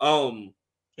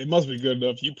 It must be good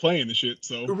enough. You playing the shit,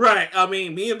 so right. I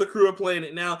mean, me and the crew are playing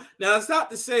it now. Now, it's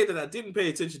not to say that I didn't pay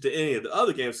attention to any of the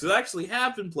other games, because I actually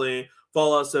have been playing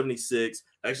Fallout 76.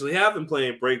 I actually have been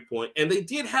playing Breakpoint, and they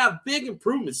did have big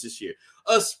improvements this year,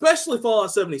 especially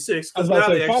Fallout 76. I was about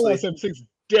to say, Fallout 76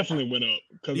 definitely went up.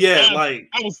 Yeah, I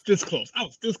was this close. I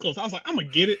was was like, I'm gonna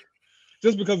get it.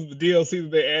 Just because of the DLC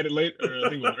that they added late, or I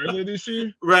think it was earlier this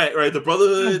year. Right. The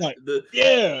Brotherhood. Like,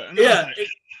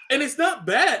 and it's not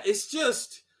bad. It's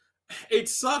just, it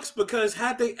sucks because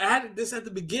had they added this at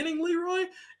the beginning, Leroy,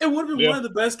 it would have been one of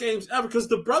the best games ever, because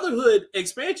the Brotherhood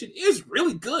expansion is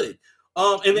really good.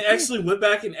 And they actually went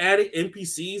back and added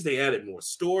NPCs. They added more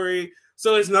story.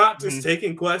 So it's not just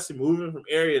taking quests and moving from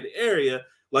area to area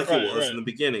like it was in the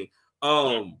beginning.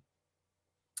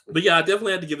 But yeah, I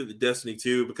definitely had to give it to Destiny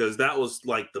 2 because that was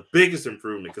like the biggest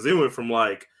improvement because it went from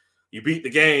like you beat the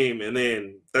game and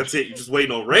then that's it. You're just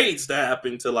waiting on raids to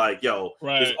happen to like, yo,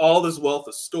 there's all this wealth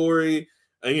of story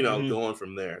and, you know, going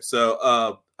from there.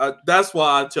 So that's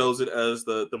why I chose it as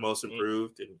the most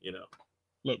improved. And, you know.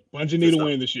 Look, Bungie need a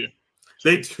win this year.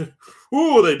 They do.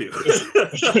 Ooh, they do.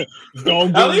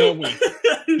 Don't get that win.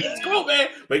 Let's go, man.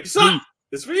 Make the shot.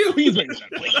 It's for you. Please make the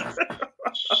shot. Please.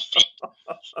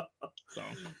 So,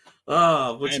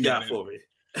 what you got for me?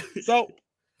 So,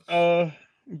 glad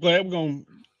we're gonna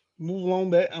move along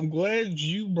that. I'm glad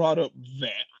you brought up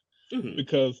that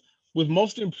because with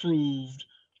most improved,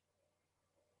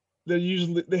 there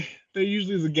usually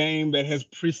is a game that has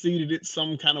preceded it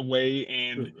some kind of way,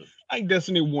 and like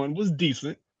Destiny 1 was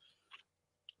decent.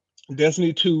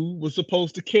 Destiny 2 was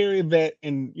supposed to carry that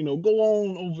and, you know, go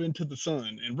on over into the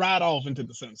sun and ride off into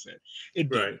the sunset. It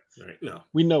didn't. Right. No.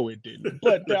 We know it didn't.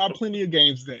 But there are plenty of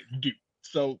games that do.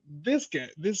 So this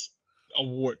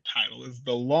award title is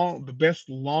the best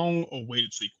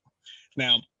long-awaited sequel.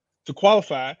 Now, to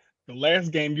qualify, the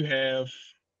last game you have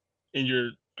in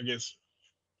your, I guess,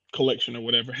 collection or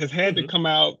whatever has had to come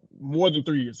out more than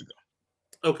 3 years ago.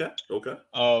 Okay.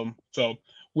 So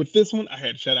with this one, I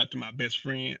had to shout out to my best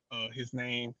friend. His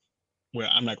name, well,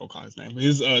 I'm not gonna call his name, but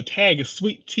his tag is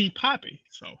Sweet Tea Poppy.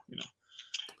 So, you know,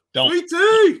 Sweet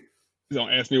Tea. Don't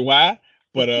ask me why,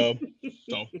 but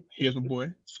so here's my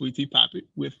boy Sweet Tea Poppy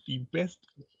with the best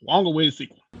long-awaited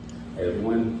sequel. Hey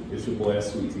everyone, it's your boy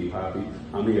Sweet Tea Poppy.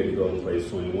 I'm here to Golden Place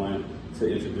 21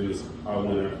 to introduce our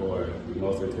winner for the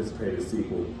most anticipated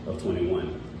sequel of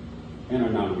 21. And our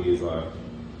nominees are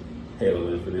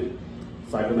Halo Infinite,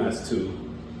 Psychonauts 2,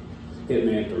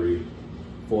 Hitman 3,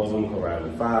 Forza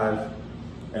Horizon 5,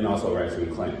 and also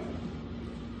Ratchet & Clank.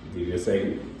 Give you a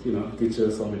second, you know, get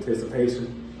you some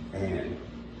anticipation, and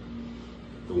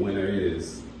the winner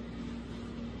is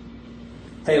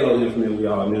Halo Infinite. We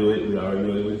all knew it. We already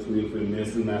knew it. We've been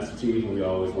missing Master Chief, and we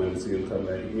always wanted to see him come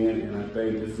back again. And I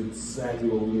think this is exactly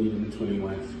what we needed in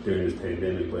 21 during this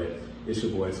pandemic. But it's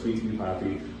your boy Sweet Tea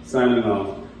Poppy signing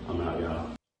off. I'm out,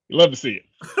 y'all. Love to see it.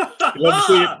 Love to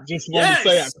see it. Just wanted to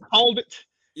say I called it.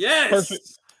 Yes.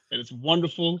 Perfect. And it's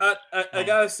wonderful. I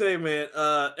gotta say, man,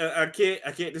 I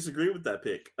can't disagree with that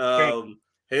pick.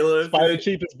 Halo Spider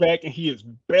Chief is back and he is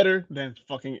better than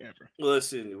fucking ever.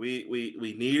 Listen,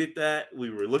 we needed that.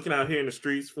 We were looking out here in the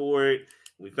streets for it.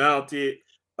 We found it.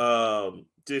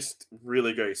 Just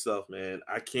really great stuff, man.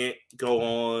 I can't go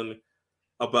on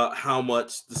about how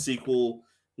much the sequel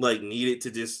like needed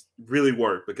to just really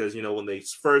work because, you know, when they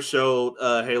first showed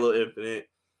Halo Infinite,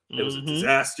 it was a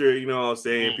disaster, you know what I'm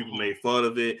saying? People made fun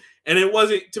of it. And it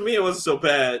wasn't so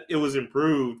bad. It was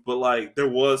improved, but like there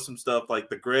was some stuff like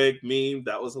the Greg meme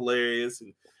that was hilarious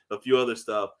and a few other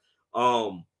stuff.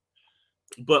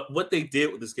 But what they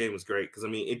did with this game was great because I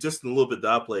mean, it just a little bit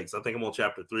dot plays. I think I'm on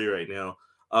chapter 3 right now.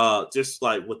 Just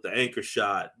like with the anchor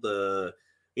shot, the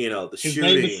His shooting,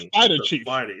 name is Spider Chief.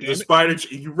 The Spider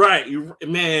Chief. You're right.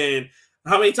 Man.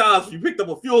 How many times you picked up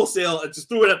a fuel cell and just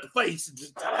threw it at the face and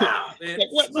just man, like,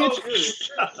 what, so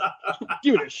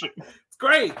Give that shit. It's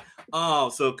great.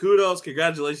 So kudos,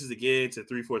 congratulations again to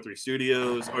 343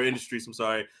 Studios or Industries, I'm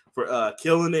sorry, for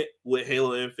killing it with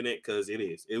Halo Infinite because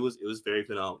it was very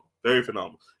phenomenal. Very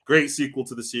phenomenal. Great sequel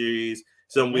to the series.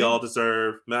 Something we all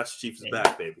deserve. Master Chief is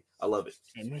back, baby. I love it.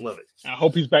 Love it. I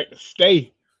hope he's back to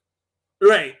stay.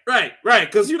 Right.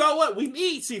 Because you know what? We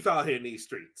need Chief out here in these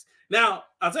streets. Now,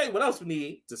 I'll tell you what else we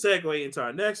need to segue into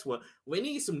our next one. We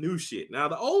need some new shit. Now,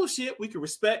 the old shit we can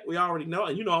respect. We already know.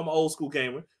 And you know I'm an old school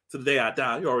gamer. To the day I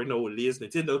die. You already know what it is.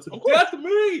 Nintendo to the death of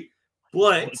me.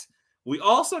 But we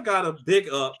also got to big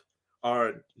up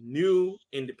our new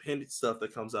independent stuff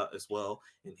that comes out as well.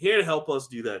 And here to help us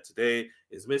do that today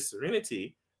is Miss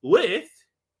Serenity with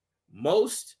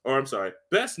best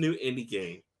new indie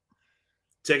game.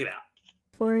 Check it out.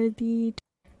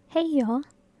 Hey y'all,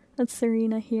 that's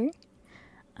Serena here.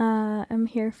 I'm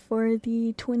here for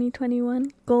the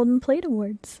 2021 Golden Plate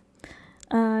Awards.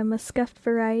 I'm a scuffed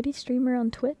variety streamer on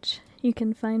Twitch. You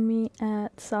can find me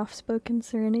at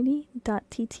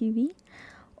softspokenserenity.ttv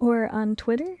or on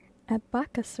Twitter at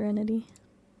BakaSerenity.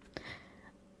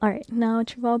 Alright, now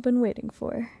what you've all been waiting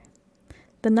for.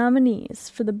 The nominees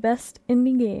for the best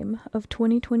indie game of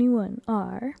 2021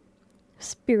 are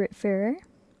Spiritfarer,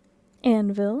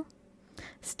 Anvil,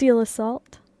 Steel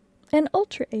Assault, and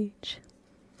Ultra Age.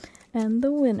 And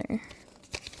the winner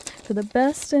for the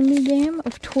best indie game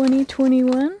of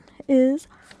 2021 is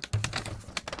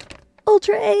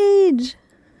Ultra Age!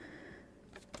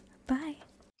 Bye.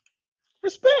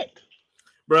 Respect.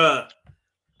 Bruh.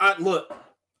 Look,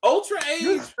 Ultra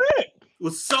Age Respect.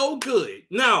 was so good.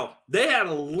 Now, they had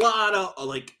a lot of,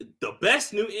 like, the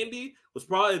best new indie was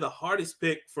probably the hardest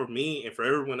pick for me and for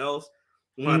everyone else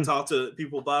when I talk to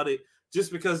people about it,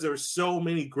 just because there were so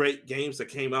many great games that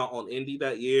came out on indie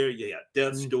that year. You had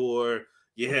Death's Door,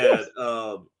 you had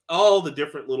all the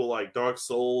different little, like, Dark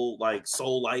Soul, like,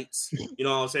 Soul Lights, you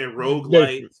know what I'm saying?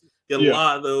 Roguelites. You had a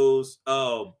lot of those.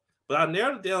 But I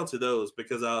narrowed it down to those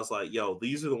because I was like, yo,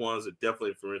 these are the ones that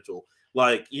definitely influential.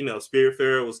 Like, you know,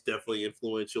 Spiritfarer was definitely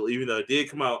influential, even though it did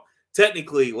come out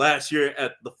technically last year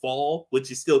at the fall, which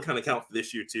you still kind of count for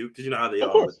this year too, because you know how they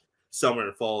are with summer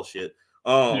and fall shit.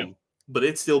 But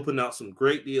it's still putting out some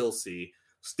great DLC.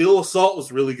 Steel Assault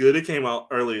was really good. It came out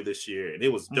earlier this year, and it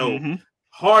was dope.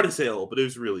 Hard as hell, but it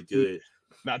was really good.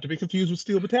 Not to be confused with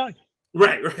Steel Battalion.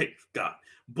 Right. God.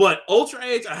 But Ultra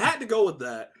Age, I had to go with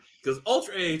that because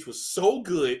Ultra Age was so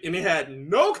good, and it had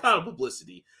no kind of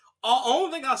publicity.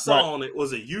 Only thing I saw on it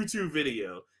was a YouTube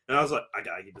video, and I was like, I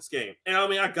gotta get this game. And I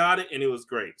mean, I got it, and it was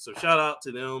great. So shout out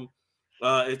to them.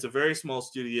 It's a very small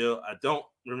studio. I don't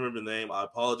remember the name. I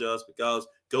apologize, but guys,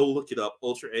 go look it up.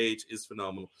 Ultra Age is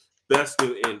phenomenal. Best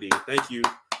new indie. Thank you.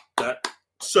 That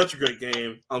such a great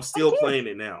game. I'm still playing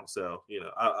it now, so you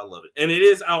know I love it, and it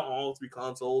is out on all 3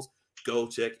 consoles. Go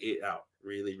check it out.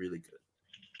 Really, really good.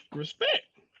 Respect,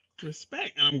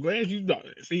 and I'm glad you got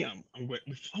it. See, I'm glad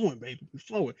we're flowing, baby. We're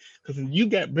flowing because you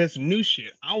got best new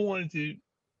shit. I wanted to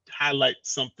highlight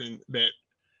something that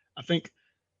I think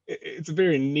it's a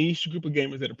very niche group of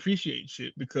gamers that appreciate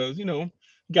shit because you know you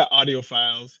got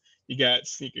audiophiles, you got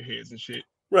sneakerheads and shit.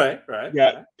 Right. You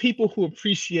got people who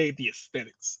appreciate the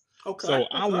aesthetics. Okay. So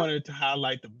I wanted to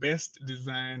highlight the best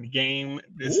designed game.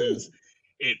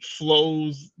 It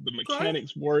flows, the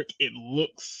mechanics work, it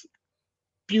looks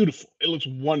beautiful. It looks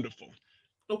wonderful.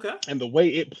 Okay. And the way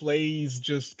it plays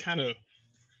just kind of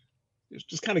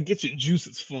gets your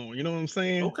juices flowing. You know what I'm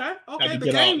saying? Okay.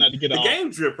 The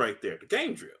game drip right there. The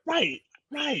game drip. Right.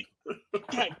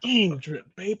 That game drip,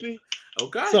 baby.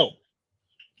 Okay. So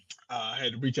I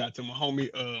had to reach out to my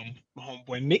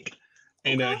homeboy Nick,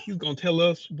 and he's gonna tell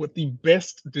us what the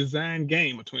best design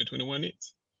game of 2021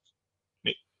 is.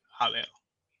 Nick, holla at him.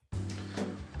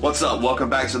 What's up? Welcome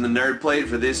back to the Nerd Plate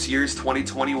for this year's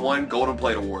 2021 Golden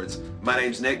Plate Awards. My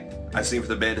name's Nick. I sing for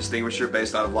the band Distinguisher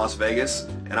based out of Las Vegas,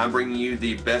 and I'm bringing you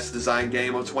the best design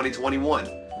game of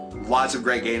 2021. Lots of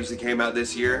great games that came out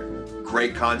this year,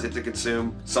 great content to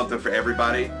consume, something for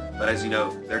everybody, but as you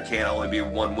know, there can only be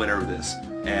one winner of this,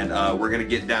 and we're going to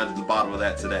get down to the bottom of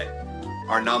that today.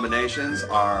 Our nominations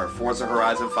are Forza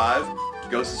Horizon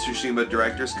 5, Ghost of Tsushima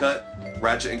Director's Cut,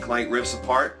 Ratchet & Clank Rift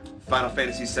Apart, Final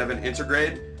Fantasy VII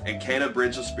Intergrade, and Kena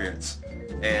Bridge of Spirits.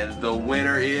 And the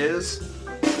winner is...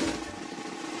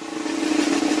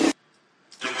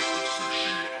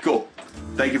 Cool.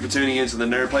 Thank you for tuning in to the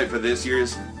Nerd Plate for this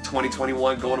year's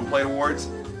 2021 Golden Plate Awards.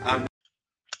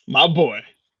 My boy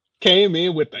came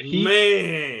in with the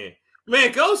heat.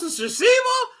 Man, Ghost of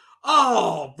Tsushima?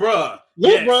 Oh, bruh.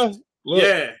 Look, bruh. Look.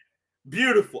 Yeah.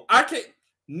 Beautiful.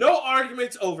 No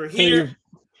arguments over here.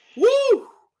 Woo!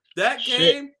 That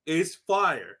game is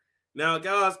fire. Now,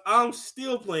 guys, I'm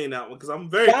still playing that one because I'm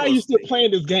very. Why are you still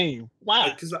playing this game? Why?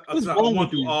 Because I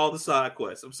want to do all the side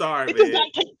quests. I'm sorry, man. It does not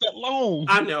take that long.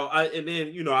 I know. And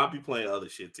then I'll be playing other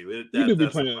shit too. You do be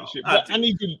playing other shit, but I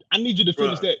need you to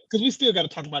finish that because we still got to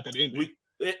talk about that ending.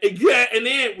 Yeah, and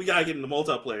then we gotta get into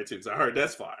multiplayer too because I heard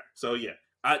that's fire. So yeah,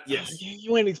 yes.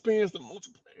 You ain't experienced the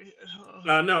multiplayer.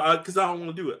 No, because I don't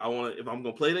want to do it. I want to. If I'm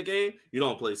gonna play the game, you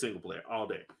don't play single player all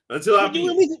day until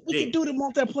we can do the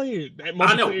multiplayer.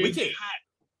 I know we can't.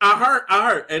 I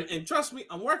heard, and trust me,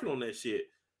 I'm working on that shit.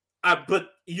 But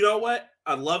you know what?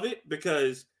 I love it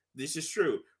because this is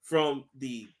true. From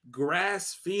the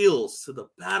grass fields to the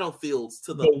battlefields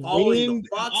to the falling, the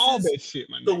foxes, all that shit,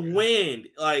 man. The wind,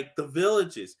 like the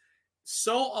villages,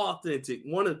 so authentic.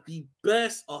 One of the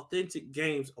best authentic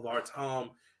games of our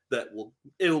time.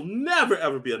 It'll never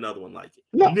ever be another one like it.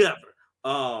 No. Never.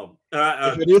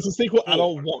 If it is a sequel, I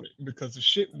don't want it because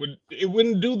it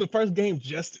wouldn't do the first game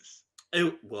justice.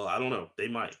 Well, I don't know. They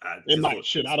might. It might.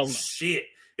 Shit, I don't know. Shit,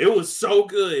 it was so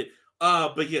good.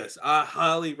 But yes, I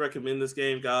highly recommend this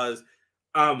game, guys.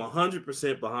 I'm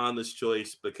 100% behind this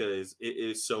choice because it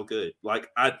is so good.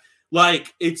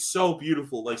 It's so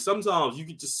beautiful. Like sometimes you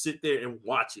could just sit there and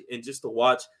watch it, and just to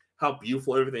watch how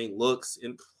beautiful everything looks,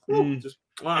 and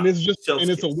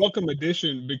it's a welcome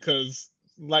addition because,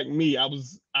 like me, I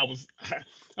was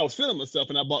feeling myself,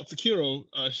 and I bought Sekiro: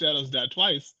 Shadows Die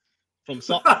Twice from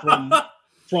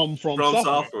software,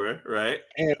 right?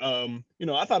 And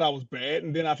I thought I was bad,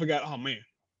 and then I forgot. Oh man,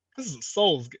 this is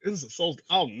a Souls.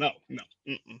 Oh no.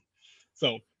 Mm-mm.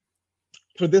 So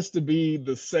for this to be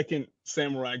the second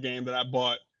samurai game that I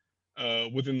bought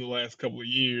within the last couple of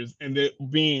years, and it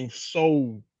being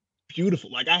so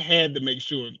beautiful, like I had to make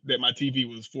sure that my TV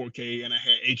was 4K and I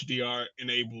had HDR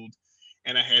enabled,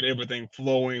 and I had everything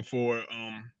flowing for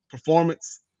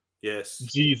performance. Yes.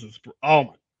 Jesus, oh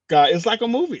my God, it's like a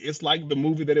movie. It's like the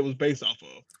movie that it was based off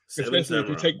of. Seven Especially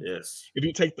Samurai, if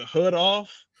you take the hood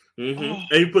off. Mm-hmm. Oh.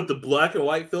 And you put the black and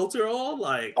white filter on,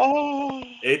 like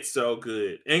it's so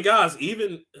good. And guys,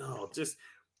 even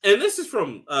and this is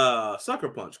from Sucker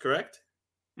Punch, correct?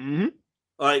 Mm-hmm.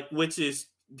 Like, which is,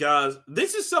 guys,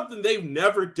 this is something they've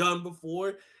never done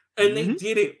before, and they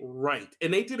did it right,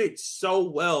 and they did it so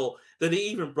well that they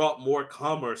even brought more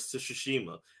commerce to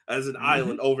Tsushima as an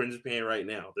island over in Japan right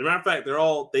now. As a matter of fact,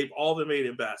 they've all been made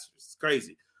ambassadors. It's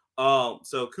crazy.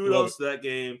 So kudos to that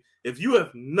game. If you have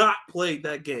not played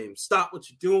that game, stop what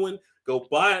you're doing. Go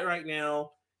buy it right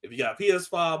now. If you got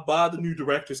PS5, buy the new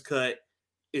director's cut.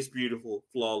 It's beautiful,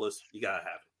 flawless. You gotta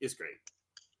have it. It's great.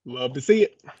 Love to see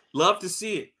it. Love to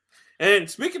see it. And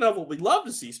speaking of what we love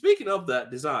to see, speaking of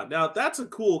that design, now that's a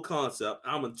cool concept.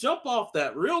 I'm gonna jump off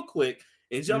that real quick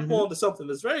and jump on to something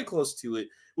that's very close to it,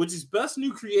 which is best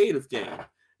new creative game.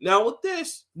 Now with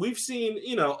this, we've seen,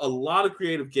 a lot of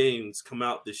creative games come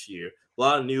out this year, a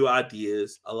lot of new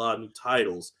ideas, a lot of new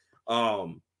titles.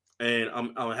 And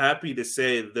I'm happy to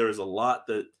say that there's a lot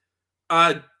that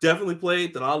I definitely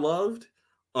played that I loved.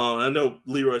 I know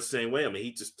Leroy's the same way. I mean,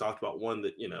 he just talked about one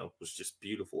that, was just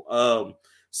beautiful.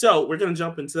 So we're going to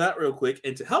jump into that real quick.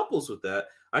 And to help us with that,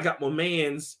 I got my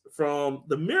mans from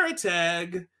the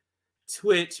Miratag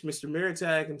Twitch, Mr.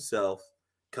 Miratag himself,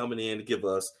 coming in to give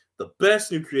us the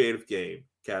best new creative game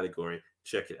category.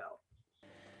 Check it out.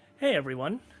 Hey,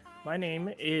 everyone. My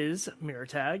name is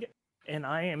Miratag, and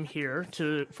I am here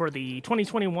for the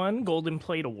 2021 Golden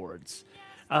Plate Awards.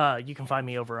 You can find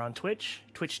me over on Twitch,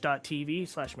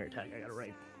 twitch.tv/Miratag. I got it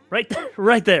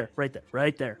right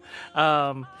there.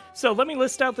 So let me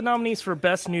list out the nominees for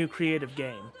Best New Creative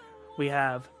Game. We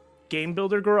have Game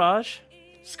Builder Garage,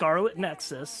 Scarlet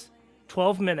Nexus,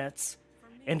 12 Minutes,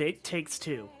 and It Takes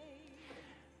Two.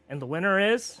 And the winner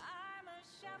is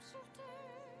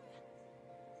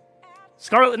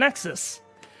Scarlet Nexus.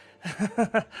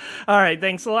 All right,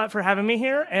 thanks a lot for having me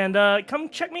here, and come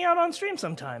check me out on stream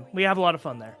sometime. We have a lot of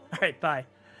fun there. All right, bye.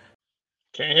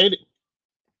 Can't hate it.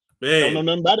 Man. Don't know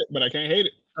nothing about it, but I can't hate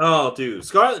it. Oh, dude,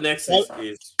 Scarlet Nexus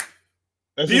is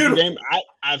beautiful. Game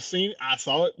I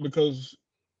saw it because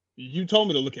you told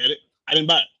me to look at it. I didn't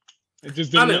buy it. It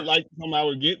just didn't look like something I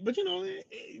would get, but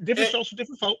different shows for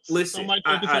different folks. Listen, some might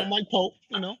think some like Pope,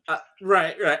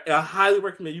 Right. I highly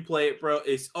recommend you play it, bro.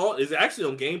 It's actually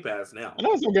on Game Pass now. I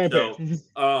know it's on Game Pass.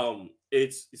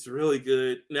 It's really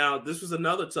good. Now, this was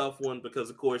another tough one because,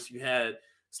 of course, you had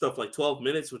stuff like 12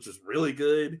 Minutes, which is really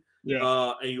good.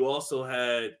 Yeah. And you also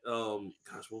had,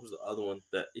 what was the other one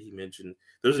that he mentioned?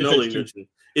 There's another he mentioned.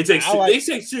 It Takes Two. It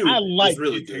Takes Two. I like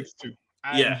really It good. Takes Two.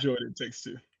 I enjoyed It Takes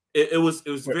Two. It was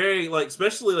very, like,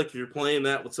 especially like if you're playing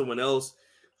that with someone else.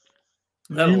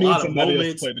 Had a lot of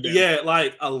moments. Yeah,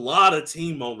 like a lot of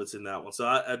team moments in that one. So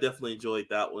I definitely enjoyed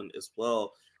that one as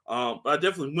well. But I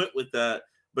definitely went with that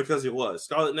because it was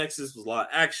Scarlet Nexus was a lot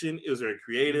of action. It was very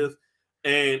creative,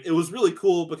 and it was really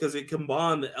cool because it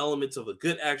combined the elements of a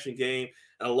good action game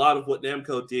and a lot of what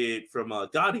Namco did from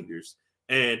God Eaters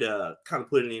and kind of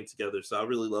putting it together. So I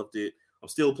really loved it. I'm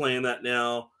still playing that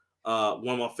now. One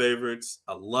of my favorites.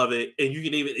 I love it. And you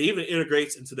can even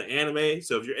integrates into the anime.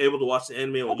 So if you're able to watch the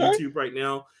anime on YouTube right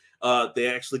now, they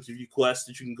actually give you quests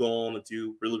that you can go on and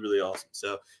do. Really, really awesome.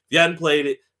 So if you hadn't played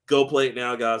it, go play it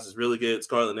now, guys. It's really good.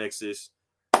 Scarlet Nexus.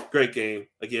 Great game.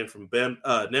 Again, from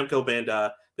Namco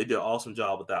Bandai. They did an awesome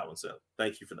job with that one. So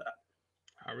thank you for that.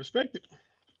 I respect it.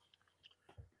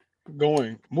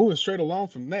 Moving straight along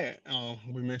from that,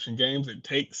 we mentioned games. It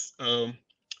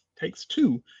Takes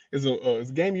Two is a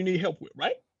game you need help with,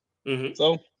 right? Mm-hmm.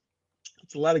 So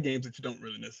it's a lot of games that you don't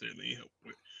really necessarily need help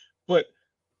with. But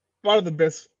one of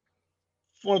the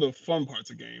fun parts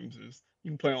of games is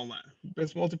you can play online.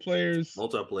 Best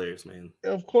multiplayers, man.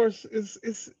 Of course,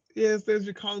 there's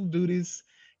your Call of Duties,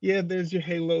 there's your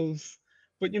Halos,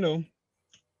 but we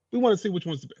want to see which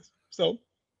one's the best. So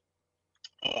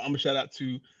I'm gonna shout out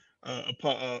to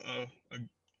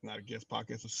not a guest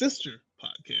podcast, a sister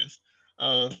podcast.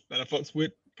 That I fucks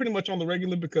with pretty much on the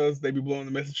regular because they be blowing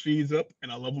the message feeds up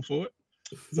and I love them for it.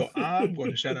 So I'm going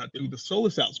to shout out to the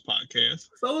Solar Scouts podcast.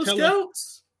 Solar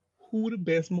Scouts? Who the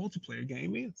best multiplayer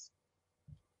game is.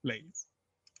 Ladies.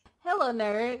 Hello,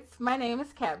 nerds. My name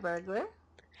is Cat Burglar.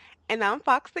 And I'm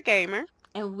Fox the Gamer.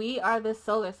 And we are the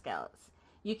Solar Scouts.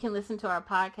 You can listen to our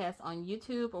podcast on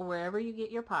YouTube or wherever you get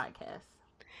your podcasts.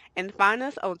 And find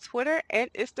us on Twitter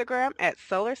and Instagram at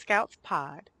Solar Scouts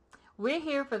Pod. We're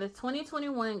here for the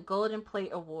 2021 Golden Plate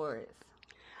Awards.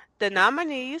 The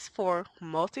nominees for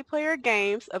multiplayer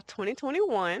games of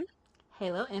 2021: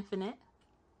 Halo Infinite,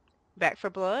 Back 4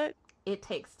 Blood, It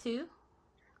Takes Two,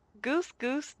 Goose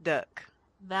Goose Duck.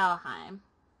 Valheim.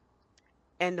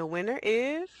 And the winner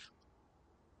is...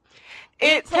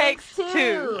 It Takes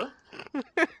Two.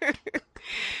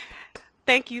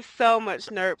 Thank you so much,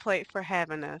 Nerd Plate, for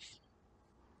having us.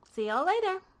 See y'all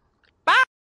later. Bye.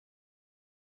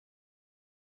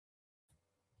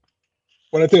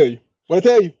 What I tell you?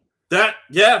 That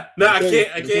I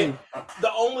can't.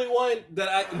 The only one that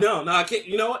I can't.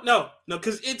 You know what? No,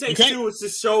 because It Takes Two is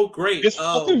just so great. It's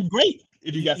fucking great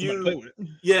if you got somebody to play with it.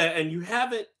 Yeah, and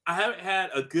I haven't had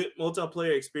a good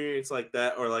multiplayer experience like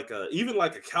that, or even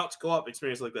like a couch co-op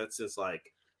experience like that since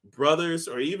like Brothers,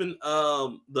 or even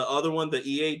the other one that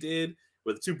EA did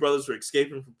where the two brothers were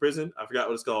escaping from prison. I forgot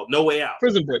what it's called. No Way Out.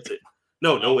 Prison Break.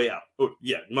 No Way Out. Oh,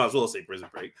 yeah, you might as well say Prison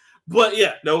Break. But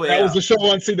yeah, No Way Out. That was the show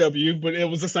on CW, but it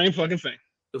was the same fucking thing.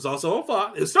 It was also on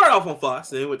Fox. It started off on Fox,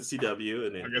 then it went to CW,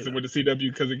 and then I guess it went to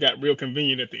CW because it got real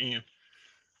convenient at the end.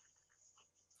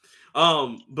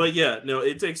 But yeah, no,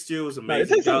 It Takes Two is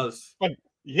amazing.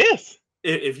 Yes.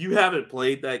 If you haven't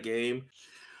played that game,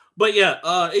 but yeah,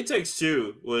 It Takes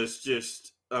Two was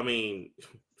just,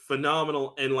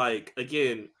 phenomenal. And like,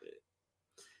 again,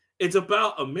 it's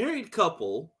about a married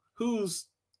couple whose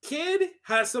kid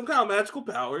has some kind of magical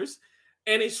powers,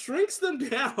 and it shrinks them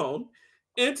down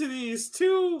into these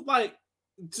two, like,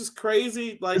 just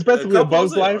crazy, like, it's basically a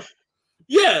Bug's Life.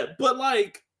 Yeah, but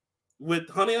like with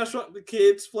Honey I Shrunk the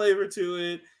Kids flavor to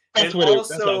it, that's and what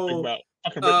also that's what I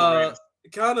think about.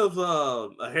 kind of a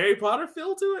Harry Potter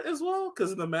feel to it as well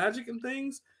because of the magic and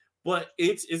things. But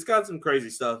it's got some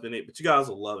crazy stuff in it, but you guys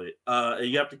will love it.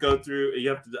 You have to go through. You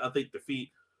have to, I think,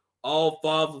 defeat all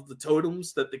 5 of the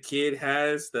totems that the kid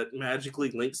has that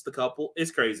magically links the couple. It's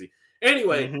crazy.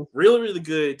 Anyway, really, really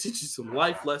good. Teaches some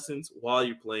life lessons while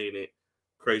you're playing it.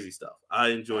 Crazy stuff. I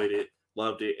enjoyed it,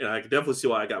 loved it, and I can definitely see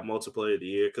why I got multiplayer of the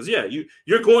year. Because yeah,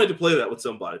 you're going to play that with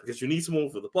somebody because you need someone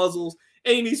for the puzzles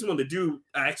and you need someone to do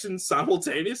actions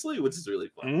simultaneously, which is really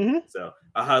fun. So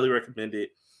I highly recommend it.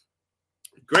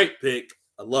 Great pick.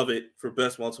 I love it for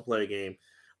best multiplayer game.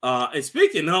 And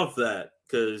speaking of that,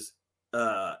 because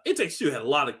It Takes Two had a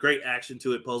lot of great action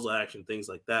to it, puzzle action, things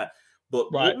like that.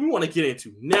 But what we want to get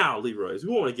into now, Leroy, is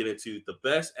we want to get into the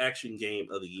best action game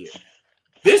of the year.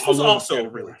 This was also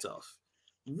really tough.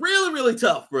 Really, really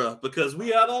tough, bro, because we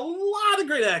had a lot of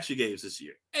great action games this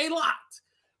year. A lot.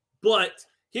 But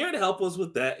here to help us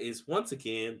with that is, once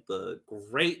again, the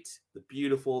great, the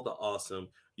beautiful, the awesome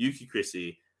Yuki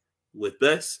Chrissy with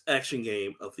best action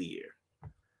game of the year.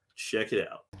 Check it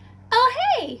out. Oh,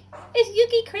 hey, it's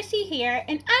Yuki Chrissy here,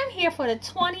 and I'm here for the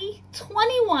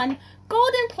 2021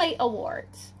 Golden Plate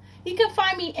Awards. You can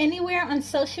find me anywhere on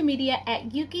social media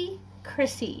at Yuki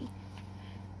Chrissy.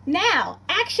 Now,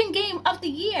 Action Game of the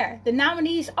Year. The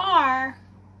nominees are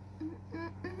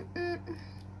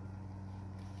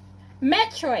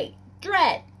Metroid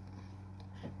Dread,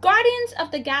 Guardians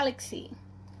of the Galaxy,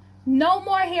 No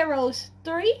More Heroes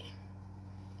 3,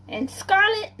 and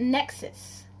Scarlet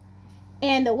Nexus.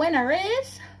 And the winner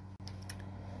is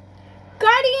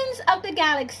Guardians of the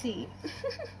Galaxy.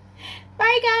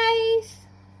 Bye, guys.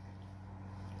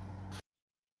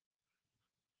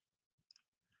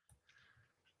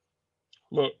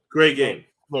 Look, great game.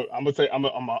 Look, I'm gonna say I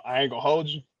ain't gonna hold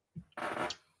you.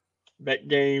 That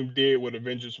game did what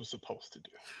Avengers was supposed to do,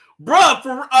 bro.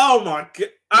 Oh my god,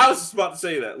 I was just about to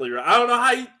say that, Leroy. I don't know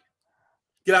how you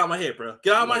get out of my head, bro.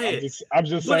 Get out of my head. I'm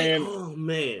just saying. Oh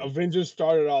man, Avengers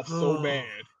started off so bad,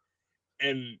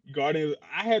 and Guardians.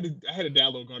 I had to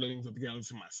download Guardians of the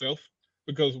Galaxy myself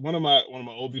because one of my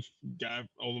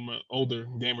older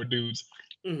gamer dudes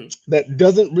that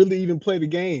doesn't really even play the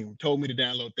game told me to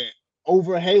download that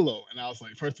over Halo, and I was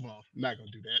like, first of all, I'm not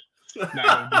gonna do that. Not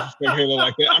gonna disrespect Halo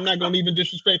like that. I'm not gonna even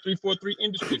disrespect 343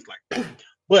 Industries like that.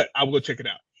 But I will check it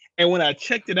out. And when I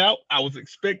checked it out, I was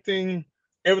expecting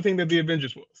everything that the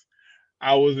Avengers was.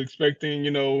 I was expecting,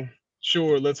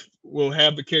 sure, we'll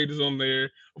have the characters on there.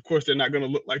 Of course, they're not gonna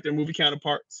look like their movie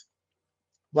counterparts.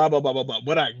 Blah blah blah blah blah.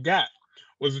 What I got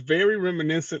was very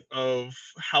reminiscent of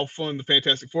how fun the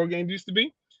Fantastic Four games used to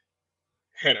be.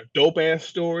 Had a dope ass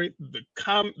story. The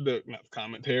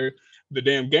commentary, the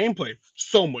damn gameplay,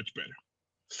 so much better.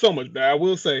 So much better. I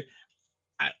will say,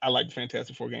 I like the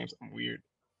Fantastic Four games. I'm weird.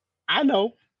 I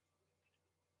know.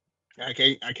 I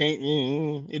can't.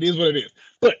 It is what it is.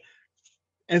 But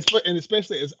And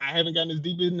especially as I haven't gotten as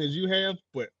deep in as you have,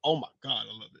 but oh my god,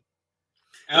 I love it.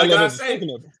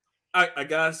 I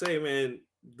gotta say, man,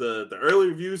 the early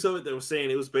reviews of it that were saying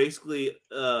it was basically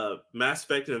Mass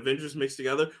Effect and Avengers mixed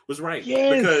together was right.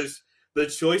 Yes. Because the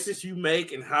choices you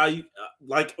make and how you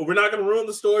like, we're not gonna ruin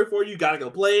the story for you. You gotta go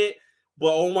play it.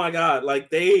 But oh my god, like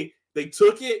they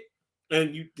took it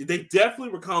and they definitely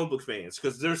were comic book fans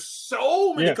because there's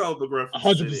so many comic book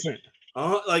references.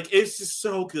 100%. Like it's just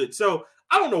so good. So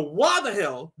I don't know why the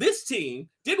hell this team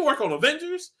didn't work on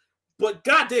Avengers, but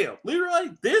goddamn, Leroy,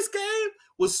 this game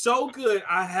was so good.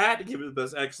 I had to give it the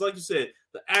best action. Like you said,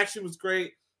 the action was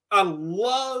great. I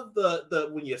love the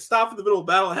when you stop in the middle of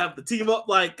battle and have the team up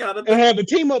like kind of thing. And have the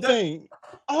team up thing.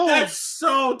 Oh, that's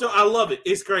so dope. I love it.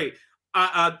 It's great.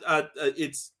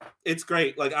 It's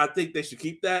great. Like I think they should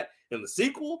keep that in the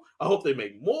sequel. I hope they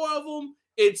make more of them.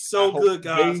 It's so good,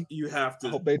 guys. You have to. I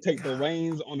hope they take the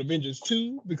reins on Avengers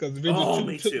 2 because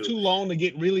Avengers 2 took too long to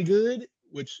get really good,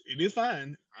 which it is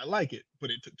fine. I like it, but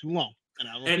it took too long.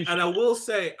 And I will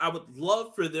say, I would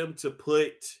love for them to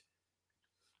put,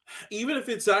 even if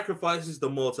it sacrifices the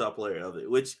multiplayer of it,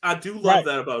 which I do love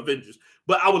that about Avengers,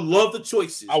 but I would love the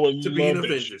choices to be in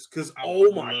Avengers because,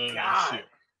 oh my God,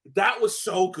 that was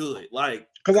so good. Like,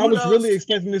 because I was really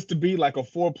expecting this to be like a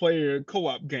 4-player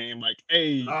co-op game. Like,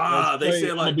 hey, they said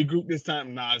I'm gonna be grouped this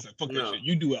time. Nah, it's like fuck that shit.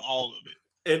 You do it all of it.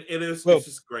 And it's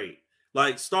just great.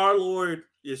 Like Star-Lord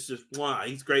is just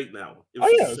he's great now.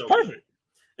 It's so perfect.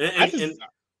 I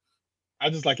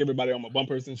just like everybody on my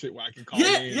bumpers and shit where I can call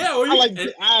in. Yeah.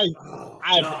 I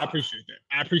appreciate that.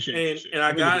 I appreciate it. And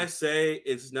I gotta say,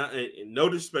 it's not no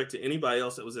disrespect to anybody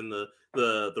else that was in the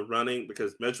running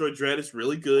because Metroid Dread is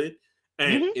really good.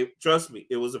 And trust me,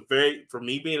 it was for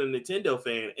me being a Nintendo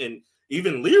fan, and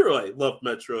even Leroy loved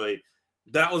Metroid.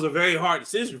 That was a very hard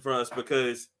decision for us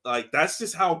because, like, that's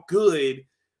just how good,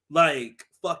 like,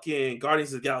 fucking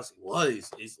Guardians of the Galaxy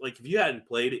was. It's like if you hadn't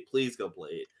played it, please go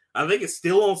play it. I think it's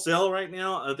still on sale right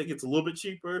now. I think it's a little bit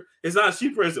cheaper. It's not as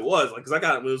cheaper as it was, like, because I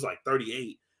got it when it was like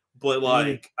 38, but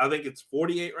like I think it's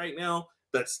 48 right now.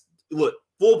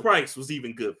 Full price was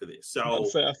even good for this. So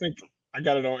I think I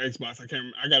got it on Xbox. I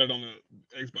got it on the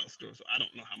Xbox store, so I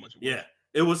don't know how much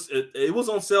it was. It was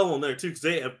on sale on there too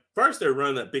because they were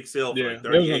running that big sale for like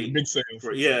 38. Big sale.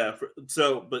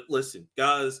 But listen,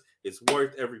 guys, it's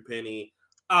worth every penny.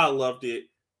 I loved it.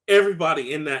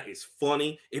 Everybody in that is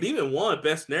funny. It even won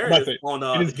Best Narrative on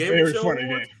the Game Show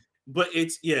Awards. But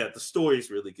the story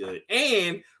is really good.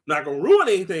 And I'm not gonna ruin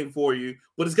anything for you,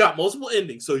 but it's got multiple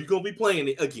endings, so you're gonna be playing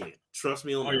it again. Trust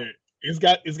me on that.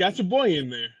 Yeah. It's got your boy in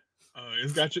there.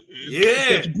 It's got your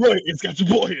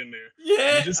boy in there.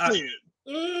 Yeah. Just say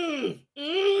it.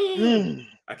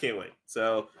 I can't wait.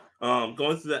 So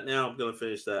going through that now, I'm going to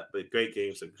finish that. But great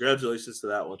game. So congratulations to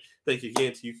that one. Thank you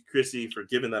again to you, Chrissy, for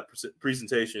giving that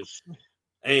presentation.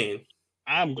 And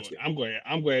I'm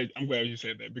glad you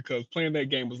said that because playing that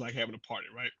game was like having a party,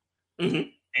 right? Mm-hmm.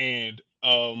 And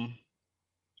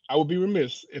I would be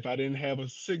remiss if I didn't have a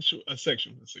situation for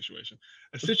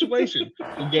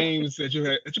games that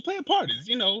you play at parties.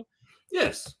 You know,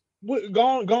 yes.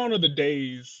 Gone are the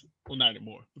days. Well, not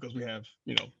anymore because we have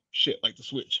shit like the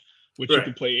Switch, which you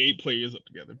can play 8 players up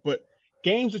together. But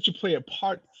games that you play at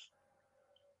parties,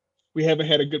 we haven't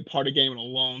had a good party game in a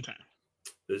long time.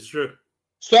 This is true.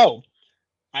 So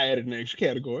I added an extra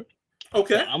category.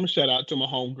 Okay. So I'm gonna shout out to my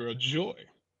homegirl Joy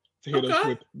to hit us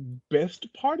with best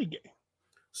party game.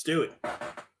 Let's do it.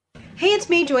 Hey, it's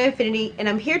me, Joy Infinity, and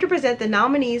I'm here to present the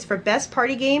nominees for Best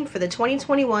Party Game for the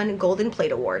 2021 Golden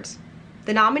Plate Awards.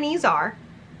 The nominees are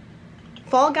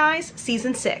Fall Guys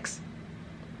Season 6,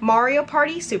 Mario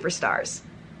Party Superstars,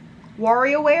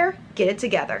 WarioWare Get It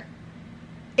Together,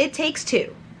 It Takes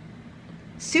Two,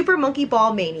 Super Monkey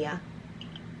Ball Mania,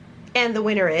 and the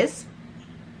winner is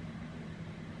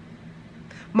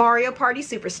Mario Party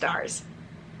Superstars.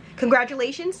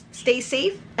 Congratulations, stay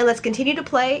safe, and let's continue to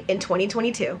play in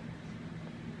 2022.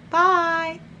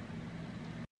 Bye!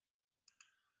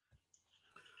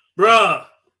 Bruh,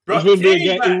 it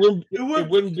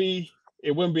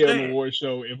wouldn't be an award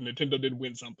show if Nintendo didn't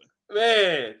win something.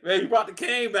 Man, you brought the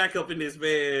cane back up in this,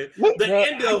 man.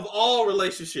 End of all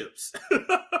relationships. Look,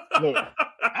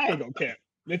 I ain't gonna cap.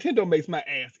 Nintendo makes my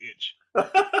ass itch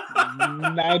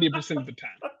 90% of the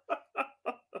time.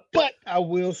 But I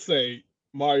will say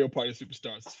Mario Party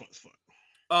Superstars is fun as fuck.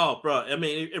 Oh, bro. I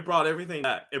mean, it brought everything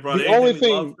back. It brought the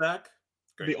everything back.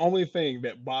 Great. The only thing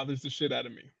that bothers the shit out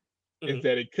of me is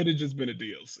that it could have just been a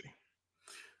DLC.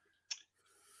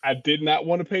 I did not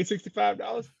want to pay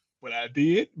 $65, but I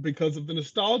did because of the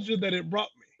nostalgia that it brought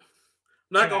me.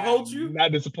 Not gonna hold you.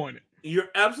 Not disappointed. You're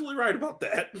absolutely right about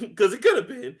that because it could have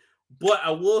been, But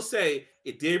I will say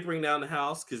it did bring down the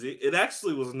house because it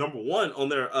actually was number one on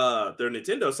their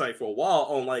Nintendo site for a while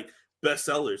on like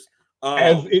bestsellers.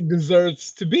 As it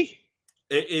deserves to be.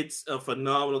 It's a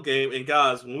phenomenal game. And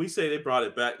guys, when we say they brought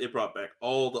it back, they brought back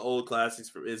all the old classics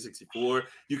from N64.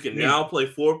 You can now play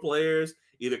 4 players,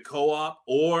 either co-op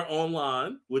or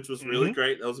online, which was really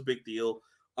great. That was a big deal.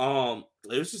 It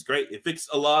was just great. It fixed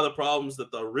a lot of the problems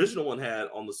that the original one had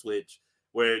on the Switch,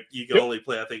 where you could only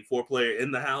play, I think, 4 player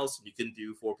in the house, and you couldn't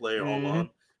do 4 player online.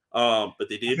 But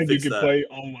they did fix that. Play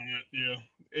online. Yeah,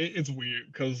 it's weird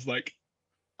because like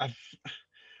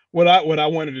what I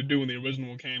wanted to do when the original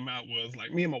one came out was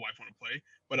like me and my wife want to play,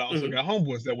 but I also got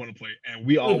homeboys that want to play, and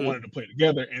we all wanted to play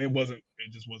together, and it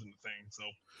just wasn't the thing. So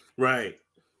right,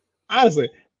 honestly,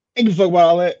 I can fuck about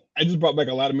all that. I just brought back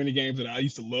a lot of mini games that I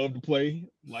used to love to play,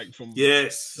 like from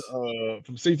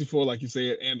 64, like you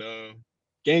said, and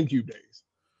GameCube days.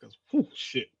 Because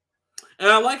shit. And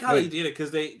I like how they did it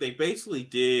because they basically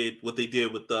did what they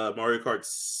did with the Mario Kart.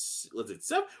 Was it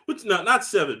 7? Which not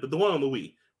 7, but the one on the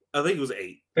Wii. I think it was 8.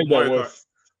 I think Mario that was, Kart.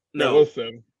 No, it was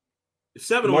 7.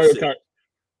 7 or Mario 6. Kart.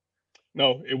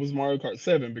 No, it was Mario Kart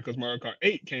 7 because Mario Kart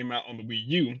 8 came out on the Wii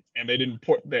U, and they didn't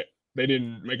port that. They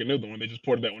didn't make another one. They just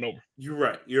ported that one over. You're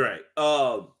right.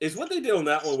 It's what they did on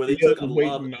that one where they took a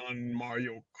lot on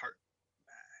Mario Kart.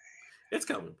 It's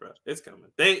coming, bro. It's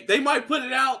coming. They might put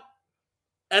it out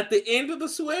at the end of the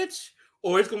Switch,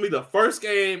 or it's gonna be the first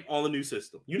game on the new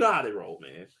system. You know how they roll,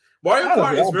 man. Mario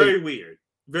Kart is very weird.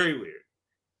 Very weird.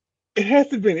 It has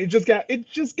to be. It just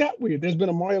got weird. There's been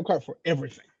a Mario Kart for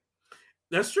everything.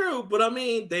 That's true, but I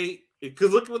mean,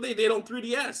 because look at what they did on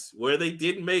 3DS, where they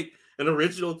didn't make an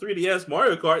original 3DS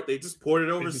Mario Kart. They just ported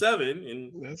over 7,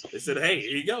 and they said, "Hey,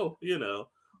 here you go." You know,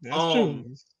 that's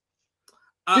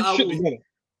true.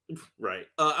 Right.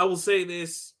 I will say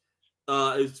this: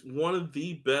 it's one of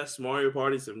the best Mario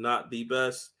parties, if not the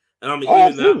best. And I mean,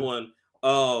 even that one.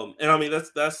 And I mean,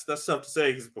 that's tough to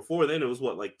say because before then it was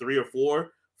what, like 3 or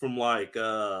 4 from like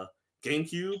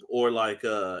GameCube or like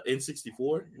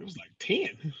N64. It was like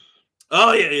 10.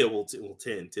 Oh yeah. Well,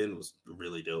 10 was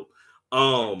really dope.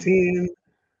 10,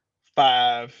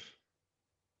 5,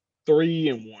 3,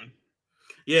 and 1.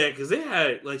 Yeah, because they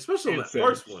had like, especially on that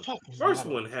first one. First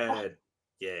one had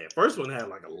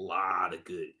like a lot of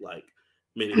good like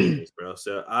mini games, bro.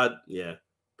 So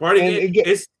party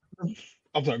game.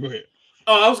 I'm sorry. Go ahead.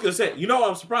 Oh, I was gonna say,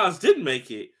 I'm surprised didn't make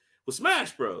it with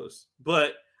Smash Bros.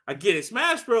 But I get it.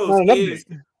 Smash Bros. Is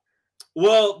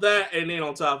well that, and then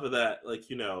on top of that, like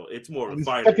it's more of a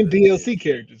fighter. Fucking DLC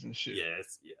characters and shit. Yeah.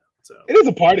 So it is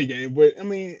a party game, but I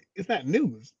mean, it's not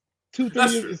new. It's 2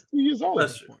 years old.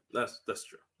 That's true. That's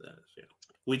true.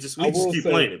 We just keep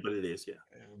playing it, but it is. Yeah.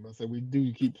 I say we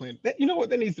do keep playing. That, you know what?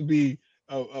 That needs to be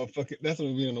a fucking. That's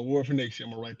gonna be an award for next year.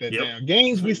 I'm gonna write that down.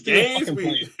 Games we still fucking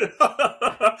playing.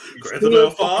 Grand Theft Auto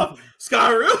 5,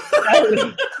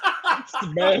 Skyrim,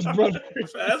 Smash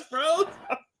Brothers. Smash Bros.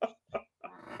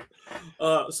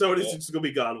 So it's just gonna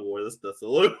be God of War. That's the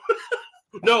little.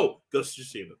 No, Ghost of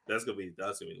Tsushima. That's gonna be the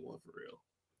one for real.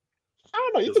 I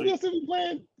don't know. You think we'll still be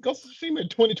playing Ghost of Tsushima in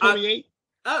 2028?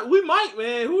 We might,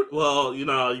 man. Well, you're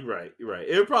right.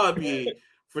 It'll probably be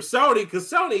for Sony,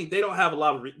 because Sony, they don't have a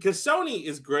lot of because Sony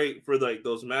is great for like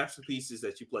those masterpieces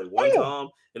that you play one time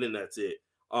and then that's it.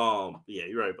 Yeah,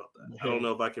 you're right about that. I don't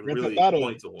know if I can really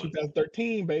point to one.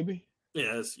 2013, baby.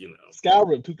 Yes,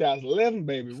 Skyrim 2011,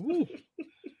 baby. Woo.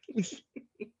 We still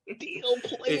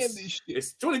playing this shit.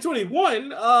 It's 2021.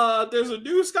 There's a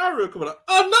new Skyrim coming up.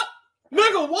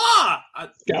 Nigga, why?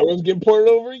 Skyrim's getting ported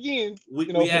over again.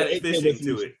 We added fishing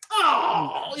to it.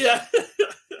 Oh, yeah.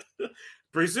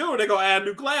 Pretty soon they're gonna add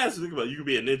new classes. You can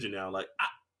be a ninja now. Like,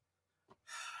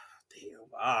 damn,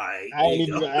 I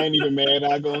ain't even mad.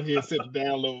 I go ahead and set the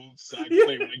download so I can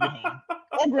play when I get home.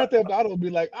 Or Grand Theft Auto will be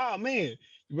like, man,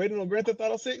 you waiting on Grand Theft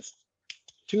Auto 6?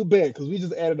 Too bad, because we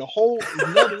just added a whole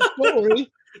another story.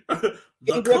 The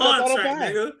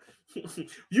contract, nigga.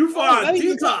 You find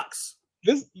detox.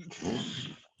 This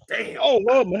damn. Oh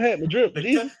Lord, my hat, my drip.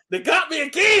 They got me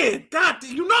again. God,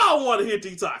 I want to hear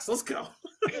detox. Let's go.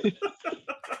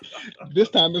 This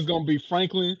time it's gonna be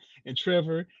Franklin and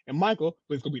Trevor and Michael,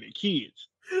 but it's gonna be their kids.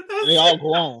 They all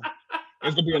grown.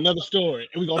 It's gonna be another story,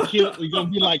 and we're gonna kill. We're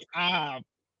gonna be like,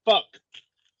 fuck.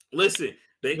 Listen,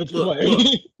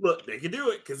 look, they can do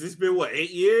it because it's been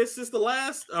 8 years since the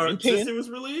last, or since it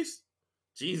was released.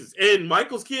 Jesus, and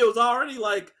Michael's kid was already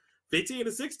like 15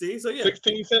 to 16, so yeah.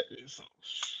 16 seconds.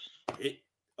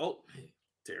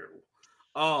 Terrible.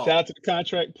 Shout out to the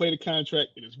contract. Play the contract.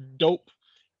 It is dope.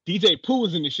 DJ Pooh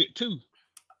is in this shit too.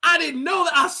 I didn't know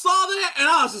that. I saw that and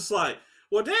I was just like,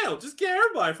 Well, damn, just get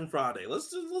everybody from Friday. Let's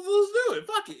do it.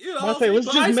 Fuck it. You know, I say let's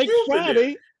just make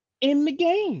Friday in the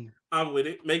game. I'm with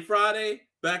it. Make Friday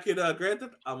back in Grand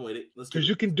Theft. I'm with it. Let's do it. Because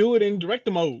you can do it in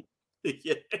director mode.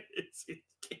 Yes.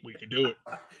 We can do it.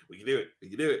 We can do it. We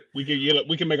can do it.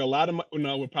 We can make a lot of money.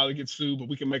 No, we'll probably get sued, but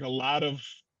we can make a lot of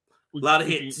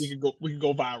hits. We can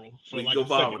go viral for we like go a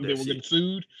viral second. Then we'll get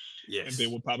sued. Yes. And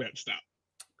then we'll probably have to stop.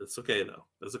 That's okay though.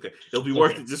 That's okay. It'll be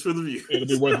worth it just for the views. It'll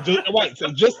be worth it. Right.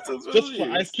 So just for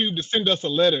Ice Cube to send us a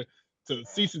letter to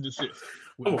cease and desist.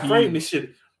 I'm gonna frame this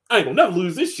shit. I ain't gonna never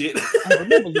lose this shit. I ain't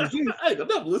gonna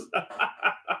never lose.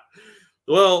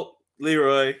 Well,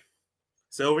 Leroy,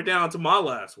 so we're down to my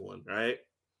last one, right?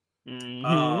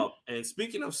 Mm-hmm. And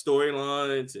speaking of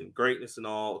storylines and greatness and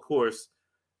all, of course,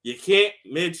 you can't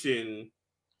mention.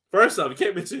 First off, you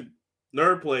can't mention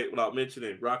Nerd Plate without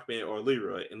mentioning Rockman or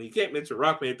Leroy, and you can't mention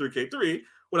Rockman 3K3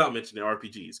 without mentioning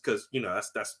RPGs, because you know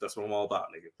that's what I'm all about,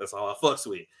 nigga. That's all I fucks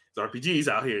with. It's RPGs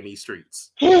out here in these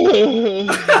streets.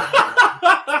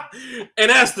 And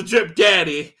that's the Drip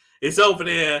Daddy. It's over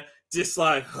there, just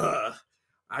like,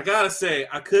 I gotta say,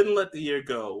 I couldn't let the year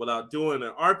go without doing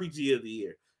an RPG of the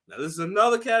year. Now, this is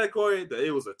another category that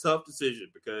it was a tough decision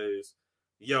because,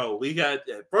 we got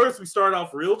at first we started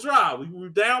off real dry. We were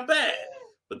down bad.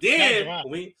 But then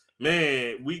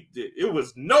it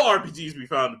was no RPGs we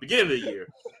found at the beginning of the year.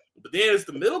 But then as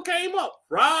the middle came up,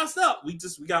 rised up, we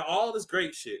got all this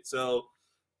great shit. So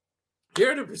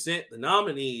here to present the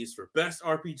nominees for Best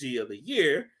RPG of the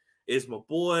Year is my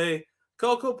boy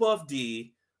Cocoa Puff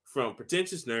D from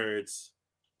Pretentious Nerds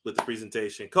with the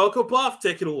presentation. Cocoa Puff,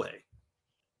 take it away.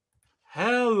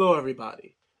 Hello,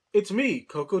 everybody. It's me,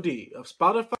 Coco D of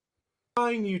Spotify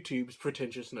and YouTube's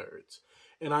Pretentious Nerds,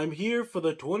 and I'm here for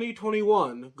the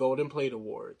 2021 Golden Plate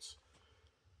Awards.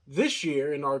 This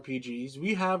year in RPGs,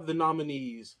 we have the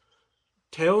nominees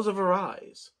Tales of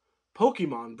Arise,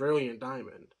 Pokemon Brilliant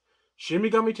Diamond, Shin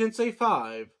Megami Tensei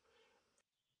 5,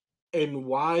 and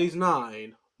Wise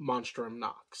 9 Monstrum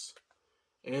Nox.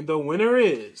 And the winner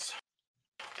is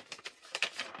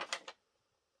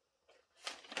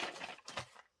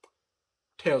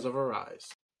Tales of Arise.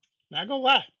 Not gonna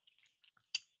lie,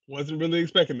 wasn't really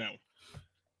expecting that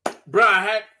one. Bro,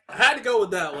 I had to go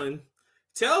with that one.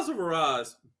 Tales of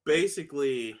Arise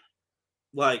basically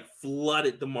like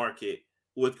flooded the market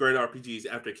with great RPGs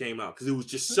after it came out because it was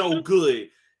just so good.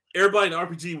 Everybody in the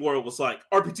RPG world was like,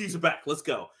 RPGs are back, let's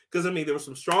go. Because I mean, there were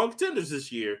some strong contenders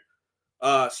this year.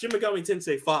 Shin Megami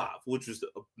Tensei 5, which was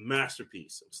a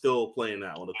masterpiece. I'm still playing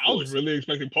that one. I was really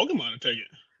expecting Pokemon to take it.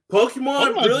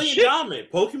 Pokemon Brilliant Diamond.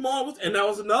 Pokemon was, and that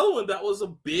was another one that was a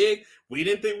big. We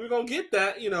didn't think we were gonna get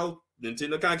that. You know,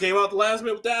 Nintendo kind of came out the last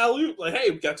minute with the alley-oop, like,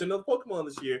 hey, we got you another Pokemon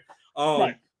this year.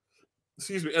 Right.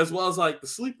 Excuse me, as well as like the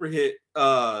sleeper hit,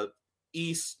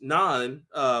 East 9,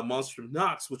 Monster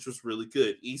Nox, which was really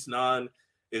good. East 9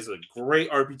 is a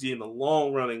great RPG in the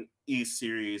long-running East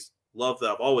series. Love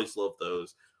that. I've always loved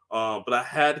those. But I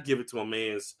had to give it to my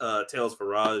man's Tales of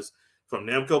Arise from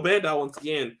Namco Bandai once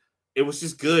again. It was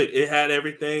just good. It had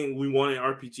everything we wanted in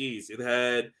RPGs. It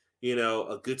had, you know,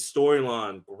 a good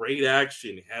storyline, great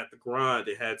action. It had the grind.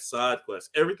 It had side quests.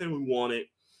 Everything we wanted.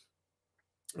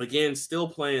 Again, still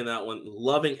playing that one.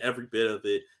 Loving every bit of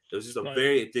it. It was just a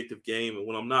very addictive game. And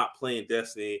when I'm not playing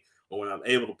Destiny or when I'm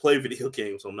able to play video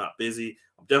games, I'm not busy,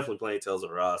 I'm definitely playing Tales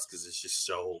of Arise because it's just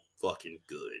so fucking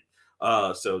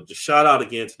good. So just shout out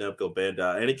again to Namco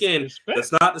Bandai. And again,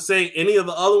 that's not to say any of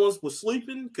the other ones were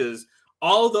sleeping because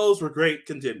all of those were great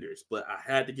contenders, but I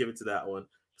had to give it to that one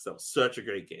because that was such a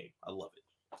great game. I love it.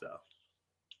 So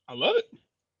I love it.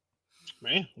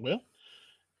 Man, well,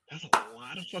 that's a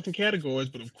lot of fucking categories,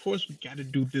 but of course we got to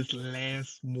do this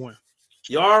last one.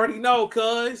 You already know,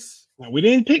 cuz. Now, we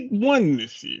didn't pick one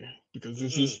this year because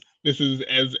this is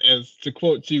as to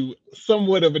quote you,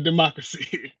 somewhat of a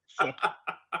democracy. So,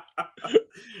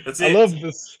 that's I it. love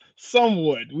this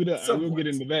somewhat. We'll get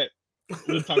into that.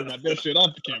 We'll talk about that shit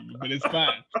off the camera, but it's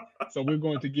fine. So we're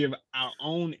going to give our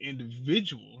own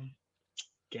individual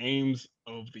games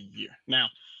of the year. Now,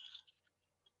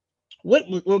 what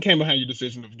came behind your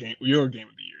decision of your game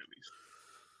of the year, at least?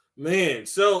 Man,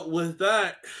 so with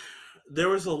that, there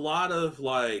was a lot of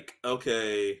like,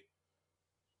 okay,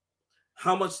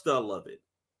 how much did I love it?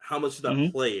 How much did I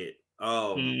play it?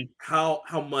 How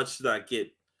much did I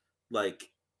get like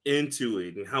into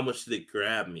it, and how much did it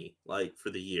grab me like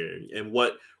for the year, and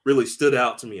what really stood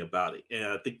out to me about it? And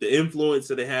I think the influence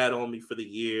that it had on me for the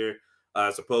year,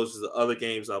 as opposed to the other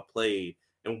games I played,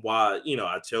 and why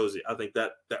I chose it, I think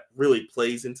that really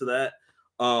plays into that.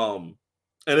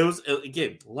 And it was,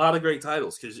 again, a lot of great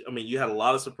titles because I mean you had a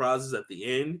lot of surprises at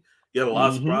the end, you had a lot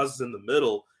of surprises in the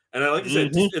middle, And like I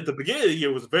said, just at the beginning of the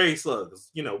year was very slow because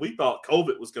we thought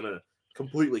COVID was gonna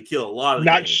completely kill a lot of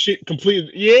not games. shit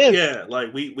completely. Yes. Yeah,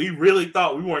 like we really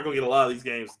thought we weren't gonna get a lot of these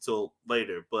games until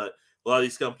later, but a lot of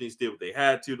these companies did what they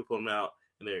had to put them out,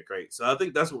 and they're great. So I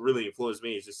think that's what really influenced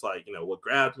me. Is just like what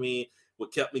grabbed me,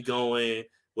 what kept me going,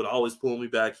 what always pulled me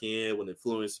back in, what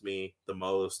influenced me the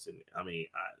most. And I mean,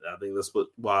 I think that's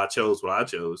why I chose what I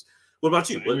chose. What about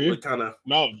you? What kind of?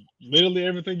 No, literally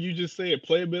everything you just said: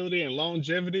 playability and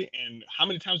longevity, and how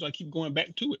many times do I keep going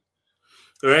back to it?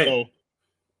 All right. So,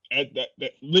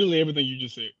 that literally everything you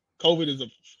just said. COVID is a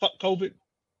fuck COVID.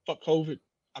 Fuck COVID.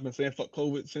 I've been saying fuck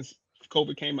COVID since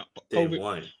COVID came out. Fuck COVID.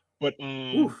 One. But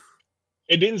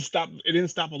it didn't stop. It didn't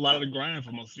stop a lot of the grind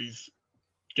for most of these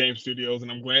game studios,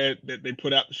 and I'm glad that they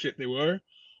put out the shit they were.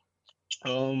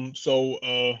 So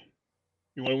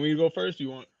you want me to go first?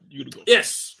 You want you to go?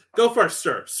 Yes. Go first,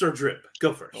 sir. Sir Drip.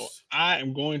 Go first. So I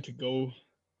am going to go.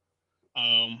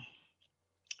 I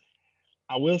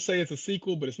will say it's a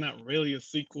sequel, but it's not really a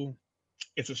sequel.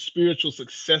 It's a spiritual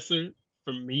successor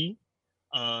for me.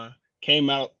 Games came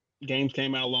out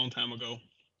a long time ago.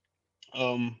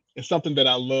 It's something that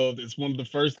I loved. It's one of the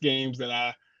first games that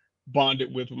I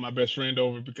bonded with my best friend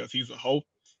over because he's a hoe,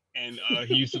 and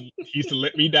he used to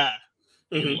let me die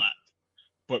a lot.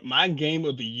 But my game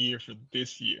of the year for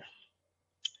this year.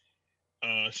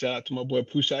 Shout out to my boy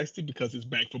Pooh Shiesty because it's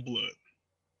Back 4 Blood.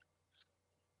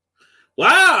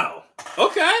 Wow.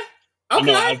 Okay.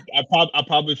 I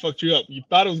probably fucked you up. You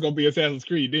thought it was gonna be Assassin's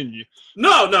Creed, didn't you?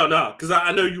 No. Because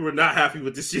I know you were not happy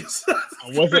with this year's.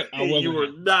 I wasn't. You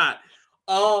were not.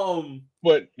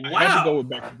 But I had to go with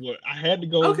Back 4 Blood. I had to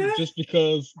go just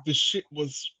because the shit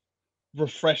was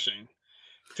refreshing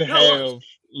to have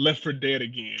Left 4 Dead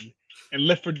again, and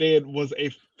Left 4 Dead was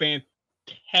a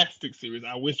fantastic series.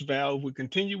 I wish Valve would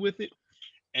continue with it,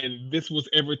 and this was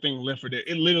everything Left 4 Dead.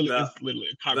 It literally is literally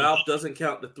a carbon Valve doesn't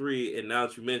count the 3, and now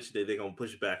that you mentioned it, they're gonna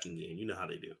push it back again. You know how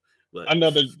they do. But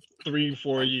another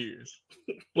 3-4 years.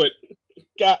 But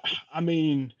God, I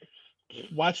mean,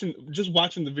 watching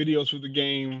the videos for the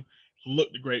game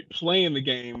looked great. Playing the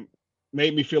game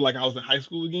made me feel like I was in high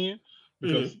school again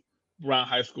because around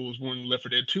high school was when Left 4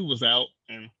 Dead 2 was out,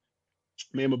 and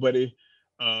me and my buddy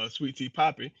Sweet Tea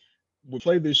Poppy would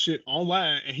play this shit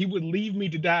online, and he would leave me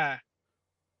to die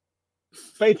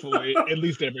faithfully at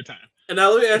least every time. And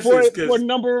now let me ask you this, for a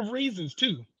number of reasons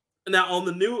too. Now on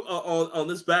the new on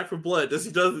this Back 4 Blood, does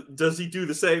he do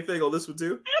the same thing on this one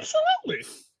too? Absolutely.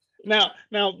 Now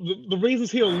the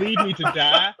reasons he'll lead me to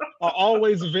die are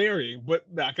always varying, but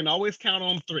I can always count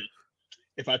on 3.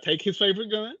 If I take his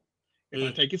favorite gun, if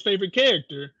I take his favorite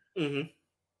character,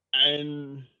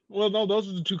 and well, no, those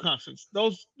are the 2 constants.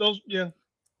 Those, yeah.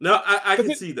 No, I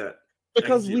can see that.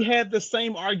 Because we had the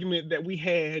same argument that we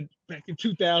had back in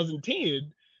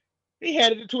 2010. He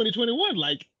had it in 2021.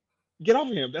 Like, get off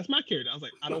of him. That's my character. I was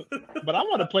like, I don't, but I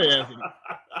want to play as him.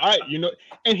 All right,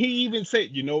 and he even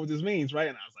said, you know what this means, right?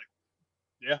 And I was like,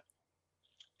 yeah.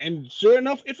 And sure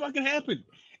enough, it fucking happened.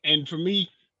 And for me,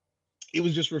 it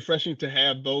was just refreshing to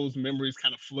have those memories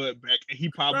kind of flood back. And he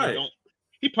probably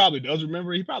he probably does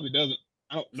remember. He probably doesn't.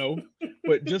 I don't know.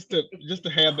 But just to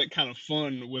have that kind of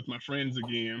fun with my friends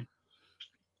again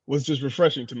was just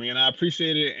refreshing to me, and I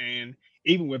appreciate it. And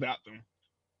even without them,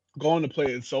 going to play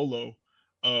it solo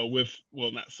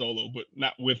not solo, but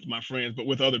not with my friends, but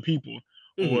with other people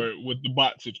or with the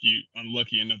bots if you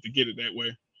unlucky enough to get it that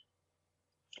way.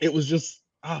 It was just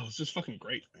fucking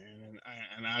great, man.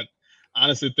 And I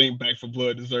honestly think Back 4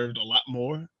 Blood deserved a lot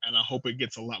more, and I hope it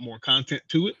gets a lot more content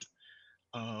to it.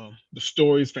 The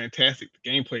story is fantastic. The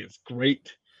gameplay is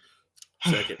great.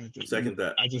 Second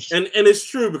that. And it's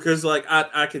true because like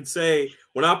I could say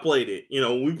when I played it,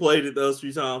 we played it those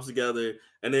 3 times together,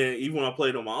 and then even when I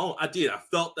played on my own, I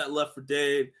felt that Left 4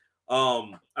 Dead.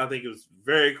 I think it was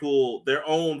very cool. Their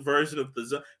own version of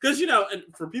the because and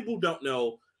for people who don't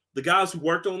know, the guys who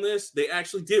worked on this, they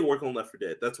actually did work on Left 4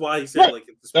 Dead. That's why he said like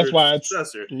it's the that's why it's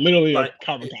successor. Literally a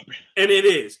carbon copy. And it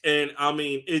is. And I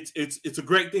mean it's a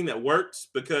great thing that works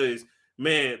because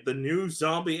man, the new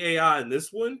zombie AI in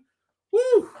this one,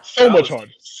 woo, so much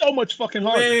harder. So much fucking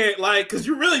harder. Man, like because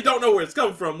you really don't know where it's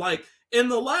coming from. Like in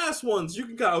the last ones, you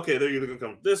can go, okay, they're either gonna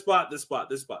come from this spot, this spot,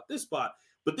 this spot, this spot.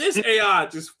 But this AI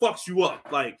just fucks you up.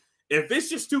 Like if it's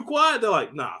just too quiet, they're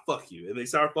like, nah, fuck you. And they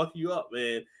start fucking you up,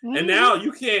 man. And now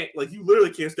you can't, you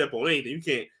literally can't step on anything. You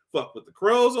can't fuck with the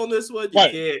crows on this one. You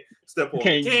can't step on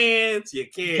the cans. You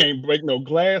can't break no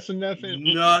glass or nothing.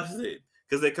 Nothing.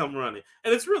 Because they come running.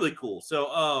 And it's really cool.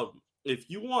 So if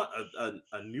you want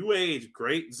a new age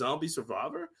great zombie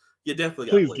survivor, you definitely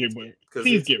got to play it.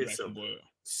 Please get Back 4 Blood.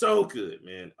 So good,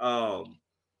 man.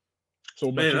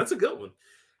 So man, that's a good one.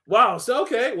 Wow. So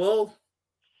okay, well,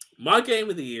 my game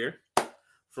of the year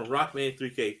from Rockman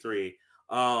 3K3.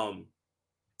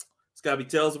 It's gotta be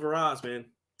Tales of Arise, man.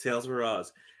 Tales of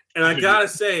Arise. And I gotta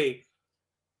say,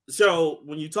 so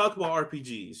when you talk about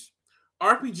RPGs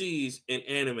and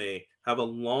anime have a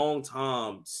long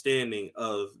time standing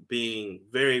of being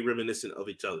very reminiscent of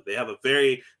each other. They have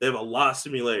a lot of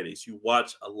similarities. You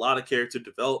watch a lot of character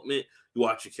development, you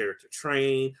watch your character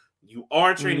train, you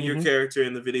are training your character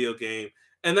in the video game.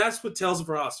 And that's what Tales of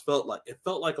Arise felt like. It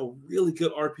felt like a really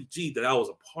good RPG that I was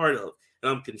a part of,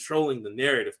 and I'm controlling the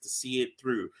narrative to see it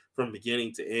through from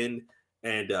beginning to end.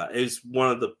 And it's one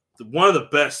of the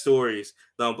best stories.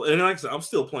 And like I said, I'm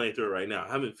still playing through it right now.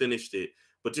 I haven't finished it,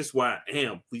 but just where I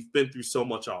am, we've been through so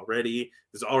much already.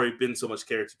 There's already been so much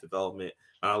character development.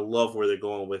 I love where they're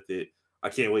going with it. I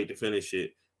can't wait to finish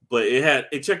it. But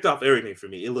it checked off everything for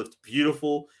me. It looked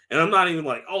beautiful. And I'm not even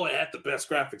like, oh, it had the best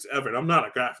graphics ever. And I'm not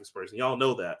a graphics person. Y'all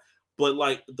know that. But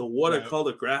like the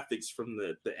watercolor graphics from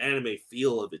the anime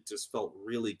feel of it just felt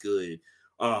really good.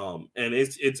 And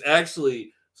it's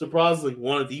actually surprisingly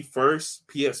one of the first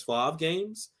PS5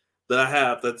 games that I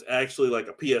have that's actually like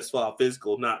a PS5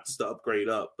 physical, not just to upgrade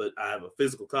up, but I have a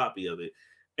physical copy of it.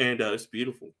 And it's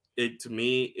beautiful. To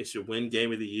me, it should win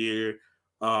Game of the Year.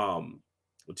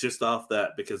 Just off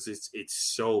that, because it's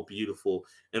so beautiful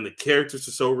and the characters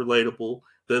are so relatable.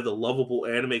 They're the lovable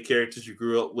anime characters you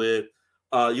grew up with.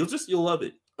 You'll love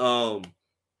it. And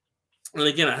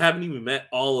again, I haven't even met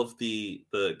all of the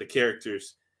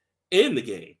characters in the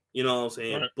game. You know what I'm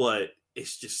saying? Right. But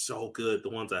it's just so good, the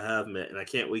ones I have met, and I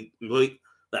can't wait.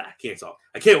 I can't talk.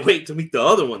 I can't wait to meet the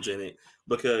other ones in it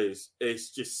because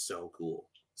it's just so cool.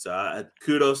 So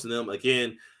kudos to them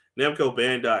again. Namco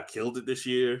Bandai killed it this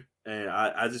year. And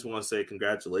I just want to say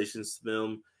congratulations to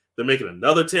them. They're making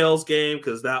another Tales game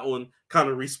because that one kind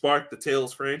of resparked the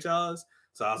Tales franchise.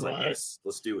 So I was like, yes,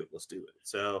 let's do it.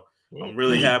 So I'm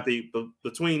really happy. But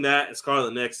between that and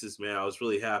Scarlet Nexus, man, I was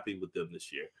really happy with them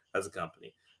this year as a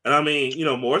company. And I mean,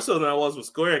 more so than I was with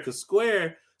Square, because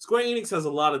Square Enix has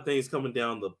a lot of things coming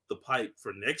down the pipe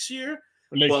for next year.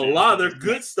 But a lot of their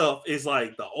good stuff is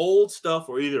like the old stuff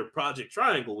or either Project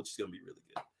Triangle, which is going to be really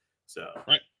good. So,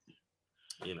 but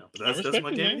that's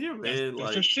my game here, man.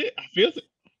 That's your shit. I feel it.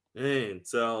 Man,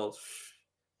 so,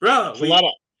 bro, it's a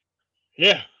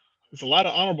lot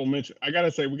of honorable mentions. I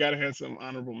gotta say, we gotta have some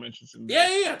honorable mentions.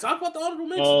 Yeah. Talk about the honorable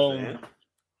mentions, man.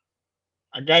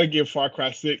 I gotta give Far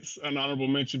Cry 6 an honorable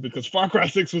mention because Far Cry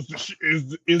 6 was the shit.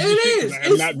 It's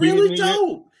really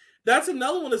dope. That's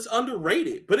another one that's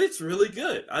underrated, but it's really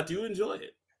good. I do enjoy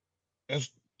it. That's,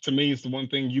 to me, it's the one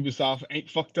thing Ubisoft ain't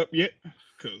fucked up yet.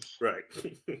 Right.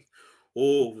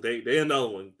 Oh, they another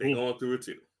one. They going through it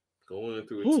too. Oh,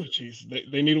 jeez.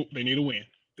 They need a win.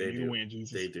 They need a win,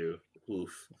 Jesus. They do.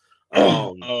 Oof.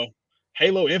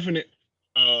 Halo Infinite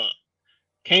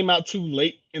came out too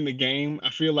late in the game. I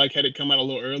feel like had it come out a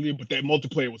little earlier, but that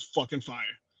multiplayer was fucking fire.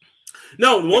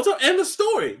 No, and the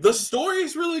story. The story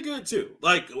is really good too.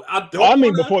 Like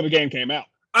before the game came out.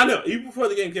 I know, even before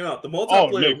the game came out, the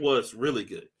multiplayer was really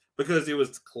good because it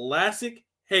was classic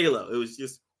Halo. It was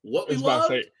just what we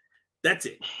loved. That's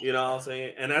it. You know what I'm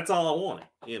saying? And that's all I wanted,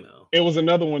 It was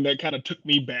another one that kind of took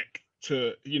me back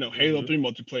to, Halo 3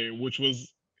 multiplayer, which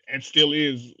was and still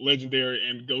is legendary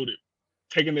and goated.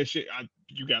 Taking that shit,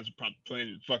 you guys are probably playing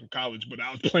it in fucking college, but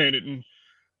I was playing it in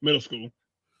middle school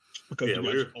because you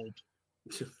guys are old.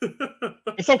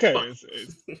 It's okay.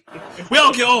 We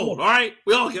all get old, all right?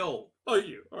 We all get old. Oh,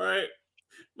 you, all right?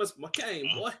 That's my game,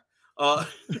 boy. Go ahead.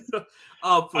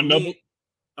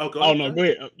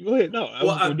 Go ahead. No, I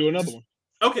was going to do another one.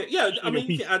 Okay, yeah. I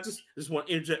mean, I just want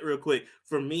to interject real quick.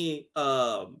 For me,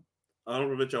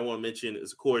 honorable mention I want to mention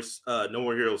is, of course, No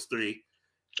More Heroes 3.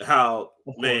 How,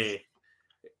 man,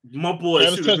 my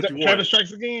boy Travis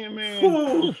Strikes Again, man.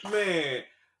 Ooh, man.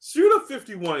 Shooter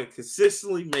 51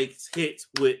 consistently makes hits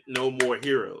with No More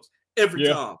Heroes every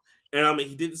time. And I mean,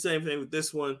 he did the same thing with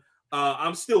this one.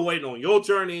 I'm still waiting on your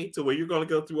journey to where you're going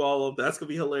to go through all of that's going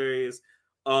to be hilarious.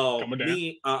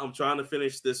 I'm trying to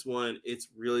finish this one. It's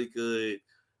really good.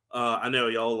 I know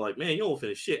y'all are like, man, you don't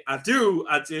finish shit. I do.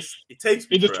 It takes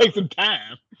some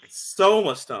time. So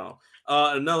much time.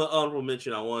 Another honorable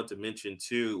mention I wanted to mention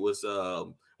too was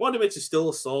wanted to mention Still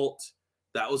Assault.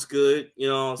 That was good. You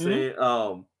know what I'm saying?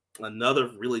 Another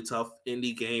really tough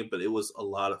indie game, but it was a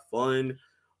lot of fun.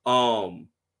 And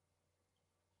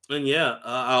yeah,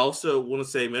 I also want to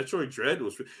say Metroid Dread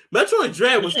was going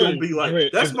to be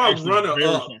like, that's my runner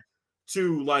up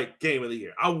to like game of the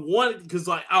year. I wanted, because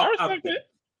like I've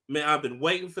been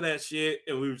waiting for that shit,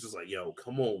 and we were just like, yo,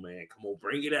 come on, man, come on,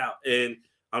 bring it out. And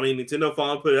I mean, Nintendo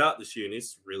finally put it out this year, and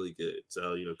it's really good.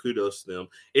 So, kudos to them.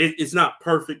 It's not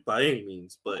perfect by any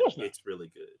means, but it's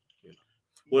really good.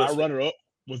 My runner-up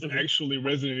was actually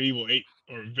Resident Evil 8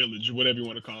 or Village, whatever you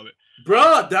want to call it.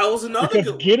 Bruh, that was another because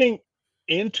good one. Getting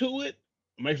into it,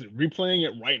 I'm actually replaying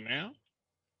it right now.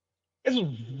 It's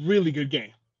a really good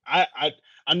game. I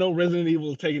know Resident Evil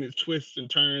has taken its twists and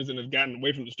turns and has gotten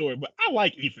away from the story, but I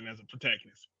like Ethan as a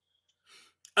protagonist.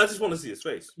 I just want to see his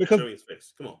face. Because show me his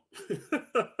face. Come on.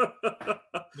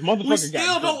 The motherfucker We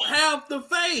still don't have the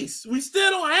face. We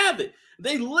still don't have it.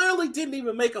 They literally didn't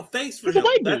even make a face for him.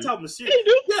 That's how mysterious.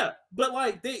 Yeah,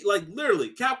 but they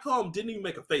literally Capcom didn't even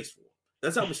make a face for him.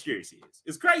 That's how mysterious he is.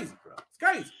 It's crazy, bro. It's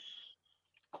crazy.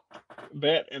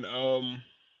 That and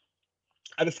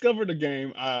I discovered a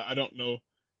game. I don't know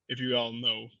if you all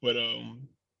know, but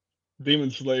Demon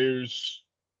Slayer's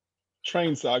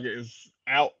Train Saga is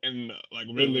out and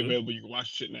readily available. You can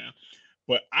watch shit now.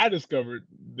 But I discovered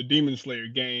the Demon Slayer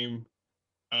game,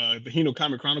 the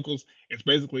Hinokami Chronicles. It's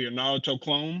basically a Naruto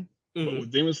clone, but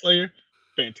with Demon Slayer.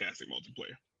 Fantastic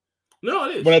multiplayer. No,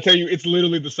 it is. But I tell you, it's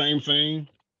literally the same thing,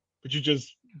 but you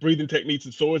just breathing techniques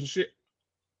and swords and shit.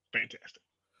 Fantastic.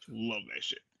 Love that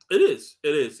shit. It is.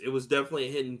 It is. It was definitely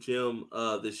a hidden gem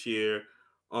this year.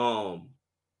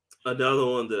 Another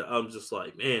one that I'm just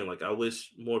like, man, I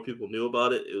wish more people knew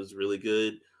about it. It was really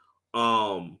good.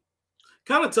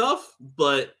 Kind of tough,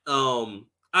 but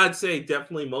I'd say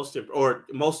definitely most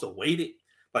awaited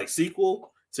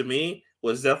sequel to me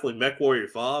was definitely MechWarrior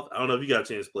 5. I don't know if you got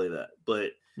a chance to play that,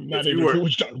 but not even what you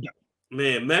talking about.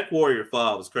 Man, MechWarrior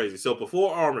 5 was crazy. So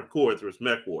before Armored Core, there was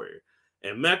MechWarrior.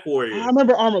 And MechWarrior. I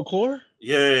remember Armored Core.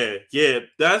 Yeah.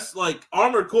 That's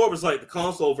Armored Core was the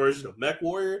console version of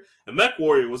MechWarrior, and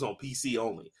MechWarrior was on PC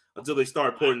only until they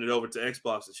started porting it over to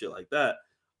Xbox and shit like that.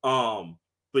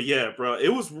 But yeah, bro, it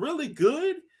was really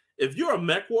good. If you're a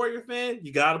MechWarrior fan,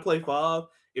 you gotta play 5.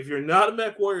 If you're not a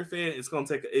MechWarrior fan, it's gonna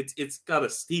take it's got a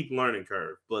steep learning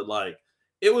curve, but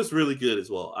it was really good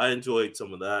as well. I enjoyed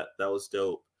some of that. That was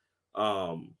dope.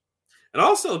 And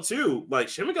also too,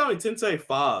 Shin Megami Tensei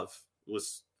 5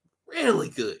 was really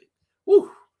good.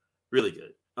 Woo, really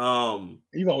good.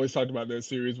 You've always talked about that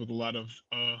series with a lot of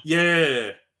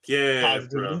yeah, positivity,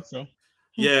 bro. So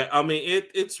yeah, I mean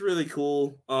it's really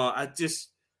cool. I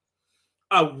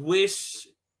wish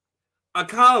I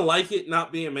kind of like it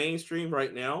not being mainstream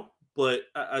right now, but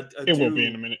I it will be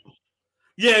in a minute.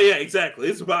 Yeah, exactly.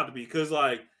 It's about to be because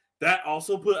that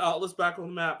also put Outlets back on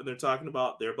the map, and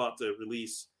they're about to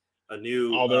release a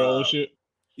new all their old shit.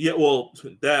 Yeah, well,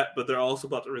 but they're also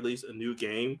about to release a new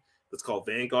game that's called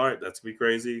Vanguard. That's gonna be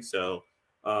crazy. So,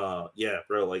 yeah,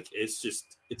 bro,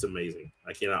 it's amazing.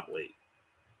 I cannot wait.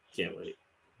 Can't wait.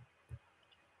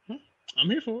 I'm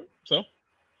here for it. So,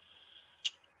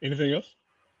 anything else?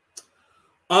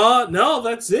 No,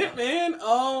 that's it, man.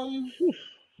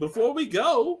 Before we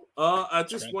go, I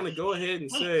just want to go ahead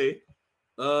and say,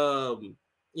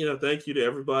 thank you to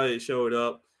everybody that showed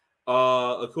up.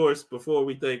 Of course, before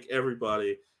we thank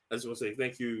everybody, I just want to say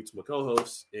thank you to my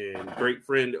co-host and great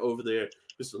friend over there,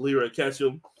 Mr. Leroy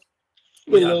Ketchum.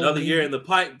 We got another year in the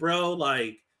pipe, bro.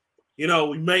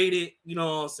 We made it, you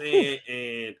know what I'm saying?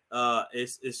 And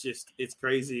it's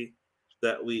crazy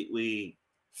that we've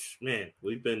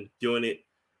been doing it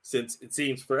since it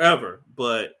seems forever.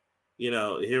 But,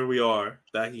 here we are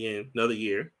back again, another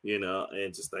year,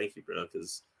 and just thank you, bro,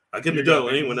 because I couldn't have done it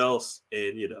with anyone else.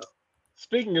 And,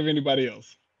 Speaking of anybody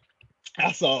else,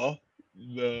 I saw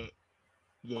the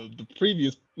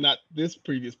previous, not this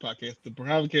previous podcast, the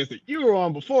podcast that you were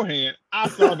on beforehand. I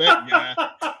saw that guy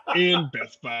in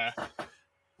Best Buy.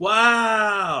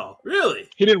 Wow, really?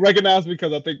 He didn't recognize me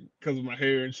because of my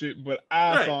hair and shit, but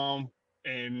I saw him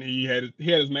and he had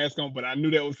his mask on, but I knew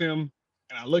that was him.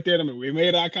 And I looked at him and we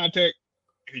made eye contact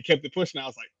and he kept it pushing. I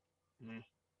was like,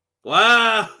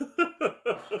 wow.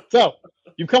 So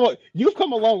you've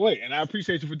come a long way, and I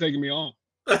appreciate you for taking me on.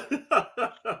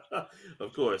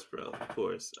 Of course, bro. Of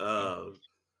course.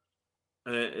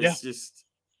 It's just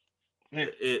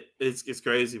it's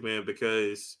crazy, man,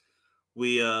 because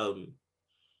we where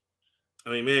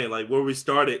we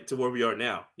started to where we are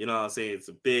now, you know what I'm saying? It's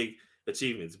a big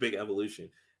achievement, it's a big evolution.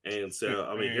 And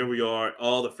so, here we are,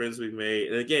 all the friends we've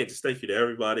made. And again, just thank you to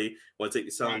everybody. I want to take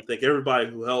this time and thank everybody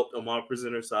who helped on my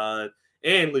presenter side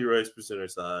and Leroy's presenter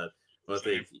side. I want to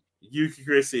thank Yuki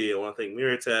Chrissy. I want to thank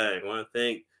Miratag. I want to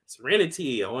thank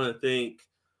Serenity. I want to thank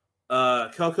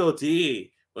Coco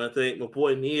D. I want to thank my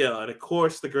boy Nia. And of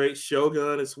course, the great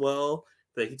Shogun as well.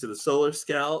 Thank you to the Solar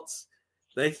Scouts.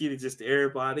 Thank you to just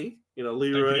everybody.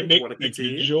 Leroy, thank you, want to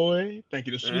continue. Thank you to Joy. Thank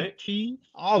you to Sweet Tea.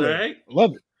 All of it.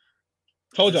 Love it.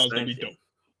 Told y'all it was going to be dope.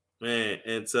 man.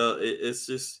 And so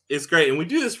it's great, and we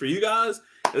do this for you guys.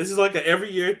 This is like an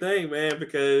every year thing, man,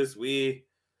 because we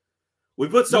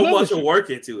put so much work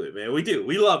into it, man. We do.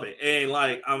 We love it. And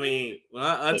like, I mean,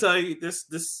 I tell you,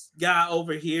 this guy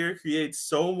over here creates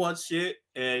so much shit.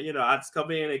 And I just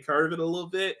come in and curve it a little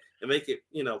bit and make it,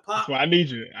 pop. That's why I need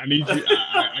you. I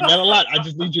got a lot. I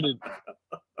just need you to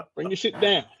bring your shit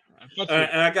down.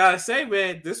 And I gotta say,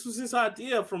 man, this was his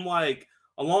idea from like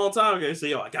a long time ago. He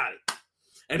said, I got it.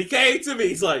 And he came to me.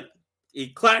 He's like, he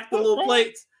clacked the little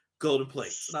plates. Golden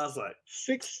plates. And I was like,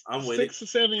 6 or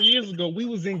 7 years ago, we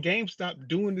was in GameStop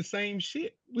doing the same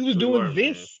shit. We was doing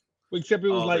this, except it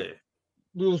was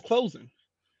we was closing.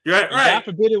 Right. God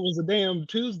forbid it was a damn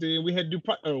Tuesday and we had to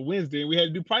do Wednesday and we had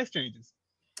to do price changes.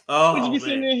 We just be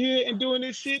sitting in here and doing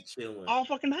this shit all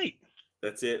fucking night.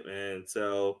 That's it, man.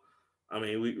 So, I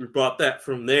mean, we brought that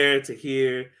from there to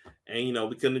here, and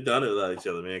we couldn't have done it without each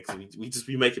other, man. Because we just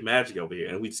be making magic over here,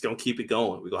 and we just gonna keep it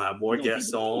going. We're gonna have more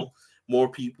guests on. More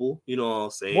people, you know what I'm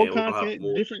saying? More content,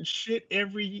 different shit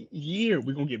every year.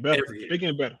 We're gonna get better, bigger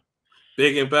and better.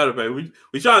 Big and better, baby.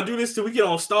 We trying to do this till we get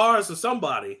on Stars or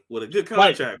somebody with a good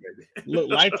contract, baby. Look,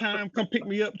 Lifetime, come pick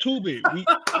me up too, big.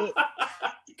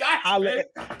 Gotcha,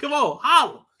 come on,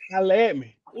 holla. Holla at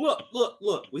me.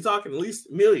 Look. We talking at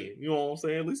least $1 million. You know what I'm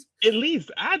saying? At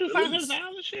least. I do $500,000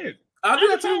 shit. I'll do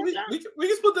that too. We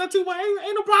can split that too, man.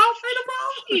 Ain't no problem.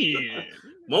 Yeah.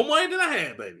 More money than I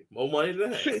had, baby. More money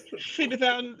than I had.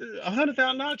 $50,000,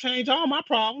 $100,000 change all my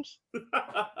problems.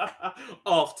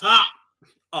 Off top.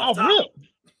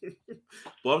 Rip.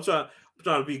 Well, I'm trying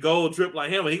to be gold drip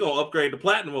like him, and he gonna upgrade to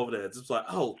platinum over there. It's just like,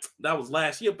 that was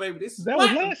last year, baby. That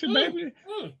was last year, baby.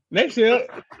 Next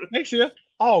year,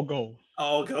 all gold.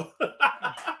 All gold.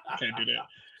 Can't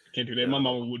do that. My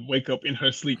mama would wake up in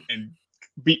her sleep and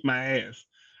beat my ass.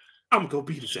 I'm gonna go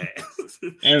beat his ass.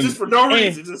 Just for no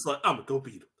reason. Just like, I'm gonna go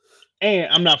beat him.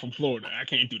 And I'm not from Florida. I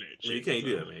can't do that shit. Yeah, you can't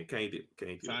do that, man. Can't do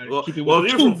it. Well,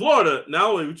 if you're from Florida, not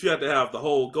only would you have to have the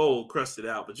whole gold crusted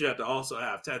out, but you have to also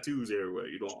have tattoos everywhere.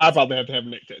 I probably have to have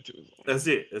neck tattoos. That's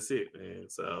it, man.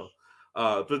 So,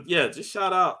 but yeah, just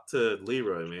shout out to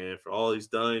Leroy, man, for all he's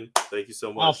done. Thank you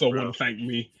so much. I also want to thank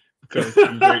me because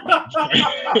I'm great.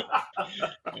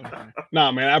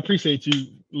 Nah, man, I appreciate you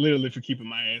literally for keeping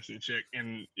my ass in check.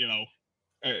 And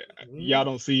y'all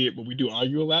don't see it, but we do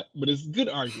argue a lot. But it's good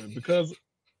arguing because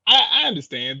I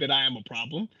understand that I am a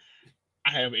problem.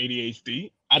 I have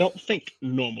ADHD. I don't think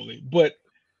normally, but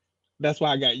that's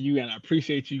why I got you, and I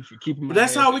appreciate you for keeping my. But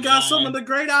that's how we got some of the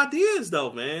great ideas,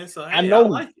 though, man. So hey, I know, I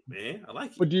like it, man. I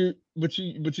like it.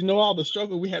 But you know all the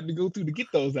struggle we had to go through to get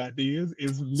those ideas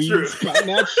is me spouting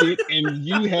out shit, and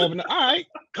you having all right,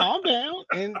 calm down,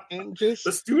 and just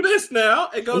let's do this now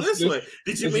and go this way.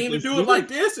 Did you mean to do it like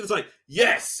this? It's like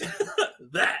yes,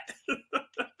 that.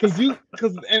 Because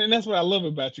that's what I love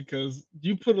about you, because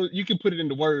you can put it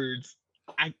into words.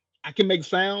 I can make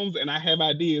sounds and I have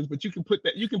ideas, but you can put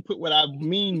what I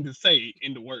mean to say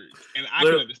into words, and I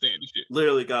can understand this shit.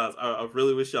 Literally, guys, I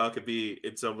really wish y'all could be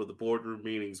in some of the boardroom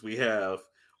meetings we have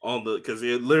because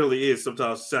it literally is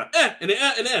sometimes sound and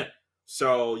then.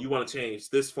 So you want to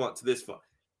change this font to this font.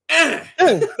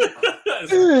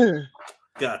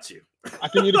 Got you. I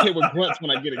communicate with grunts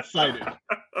when I get excited,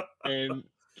 and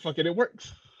fuck it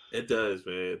works. It does,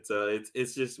 man. So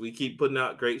it's just we keep putting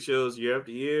out great shows year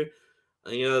after year.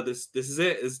 And, this is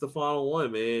it. It's the final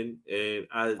one, man. And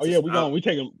we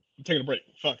taking a break.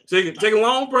 Fuck. Take a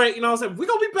long break. You know what I'm saying? We're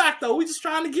gonna be back though. We just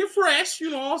trying to get fresh.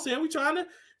 You know what I'm saying? We trying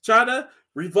to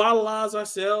revitalize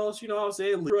ourselves. You know what I'm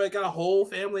saying? Leroy got a whole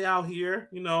family out here.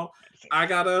 I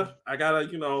gotta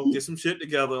get some shit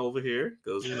together over here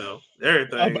because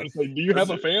everything. I was about to say, do you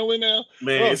have a family now?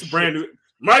 Man, it's brand new.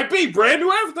 Might be brand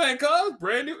new everything, cuz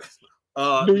brand new.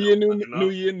 New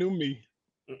year, new me.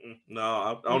 No,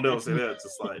 I don't never say that. It's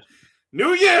just like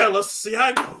New Year. Let's see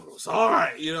how it goes. All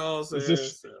right, you know what I'm saying.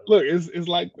 Look, it's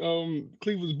like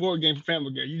Cleveland's board game for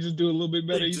Family Guy. You just do a little bit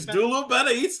better. Just do a little better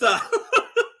each time.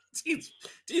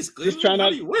 Just try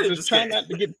not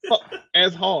to get fucked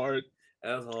as hard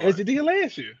as you did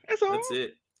last year. That's all.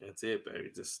 That's it,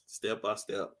 baby. Just step by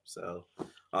step. So,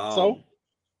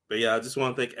 but yeah, I just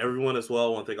want to thank everyone as well. I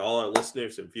want to thank all our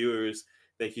listeners and viewers.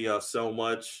 Thank you guys so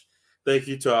much. Thank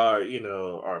you to our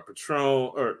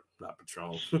Patron, or not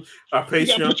Patron, our Patreon.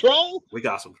 You got Patron? We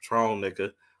got some Patron,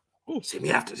 nigga. Ooh, see me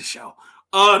after the show.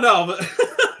 Oh, no, but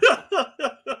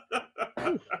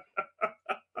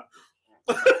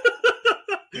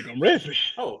I'm ready.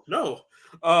 Oh, no.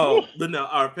 But no,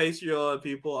 our Patreon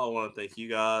people, I want to thank you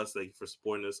guys. Thank you for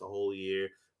supporting us a whole year.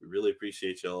 We really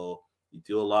appreciate y'all. You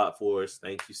do a lot for us.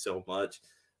 Thank you so much.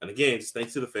 And again, just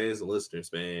thanks to the fans and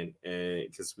listeners, man. And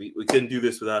because we couldn't do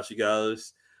this without you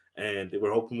guys. And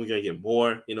we're hoping we're going to get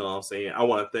more. You know what I'm saying? I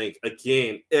want to thank,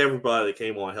 again, everybody that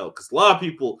came on help. Because a lot of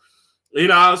people, you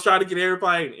know, I was trying to get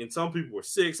everybody. And some people were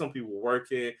sick. Some people were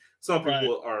working. Some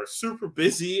people are super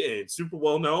busy and super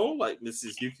well known, like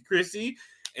Mrs. Yuki Christie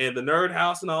and the Nerd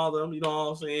House and all of them. You know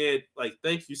what I'm saying? Like,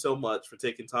 thank you so much for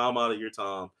taking time out of your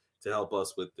time to help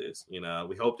us with this. You know,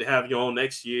 we hope to have you on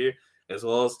next year, as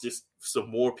well as just some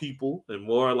more people and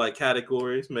more like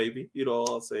categories, maybe. You know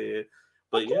what I'm saying?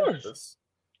 But yeah, that's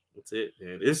it,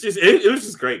 man. It's just it was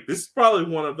just great. This is probably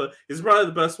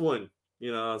the best one.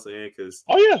 You know what I'm saying? Because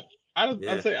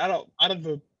I'd say out of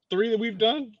the 3 that we've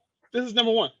done, this is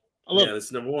number 1. I love it. This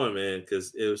is number 1, man,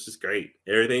 because it was just great.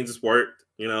 Everything just worked.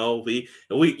 You know, we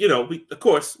of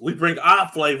course we bring our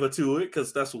flavor to it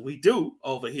because that's what we do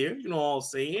over here. You know what I'm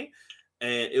saying?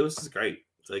 And it was just great.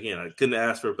 So again, I couldn't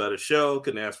ask for a better show.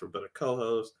 Couldn't ask for a better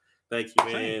co-host. Thank you,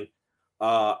 man.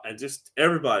 And just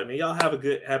everybody, man, y'all have a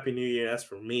good happy new year. That's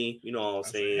for me. You know what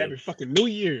I'm saying? Happy fucking new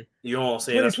year. You know what I'm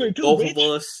saying? That's for both of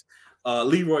us.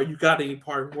 Leroy, you got any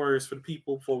parting words for the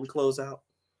people before we close out?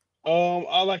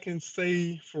 All I can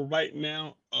say for right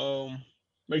now,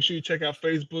 make sure you check out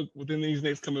Facebook within these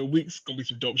next coming weeks. Gonna be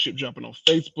some dope shit dropping on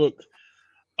Facebook.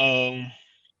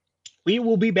 We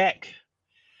will be back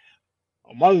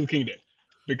on Martin Luther King Day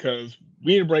because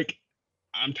we need a break.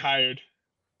 I'm tired.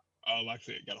 Like I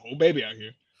said, got a whole baby out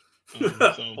here.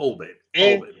 Whole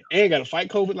baby. And got to fight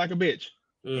COVID like a bitch.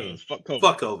 Fuck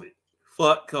COVID.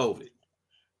 Fuck COVID.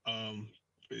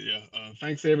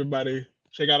 Thanks to everybody.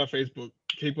 Check out our Facebook.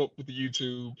 Keep up with the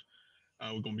YouTube.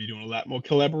 We're gonna be doing a lot more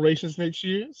collaborations next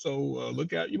year. So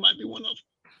look out. You might be one of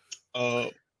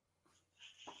them.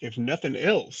 If nothing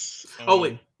else.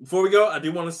 Wait. Before we go, I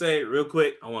do want to say real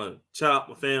quick, I want to shout out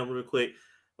my family real quick.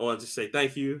 I want to just say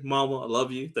thank you, Mama. I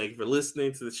love you. Thank you for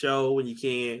listening to the show when you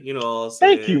can. You know what I'm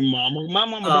saying? Thank you, Mama. My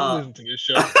mama don't listen to this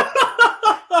show.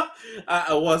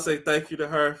 I want to say thank you to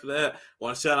her for that. I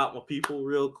want to shout out my people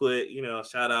real quick. You know,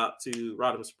 shout out to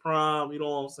Rodimus Prime. You know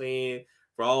what I'm saying?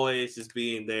 For always just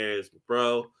being there as my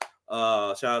bro.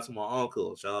 Shout out to my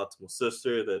uncle. Shout out to my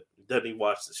sister that doesn't even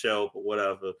watch the show, but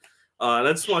whatever. And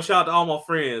I just want to shout out to all my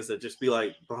friends that just be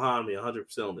like behind me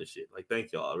 100% on this shit. Like,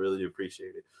 thank y'all. I really do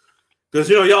appreciate it. Because,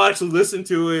 you know, y'all actually listen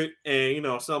to it. And, you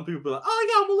know, some people are like, oh,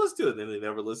 yeah, I'm going to listen to it. And then they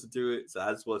never listen to it. So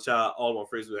I just want to shout out all my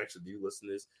friends who actually do listen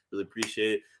to this. Really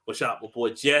appreciate it. Well, shout out my boy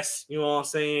Jess. You know what I'm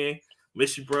saying?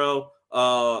 Miss you, bro.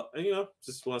 And, you know,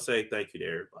 just want to say thank you to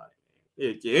everybody.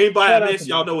 Yeah, anybody I miss,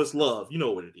 y'all know it's love. You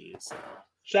know what it is.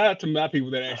 Shout out to my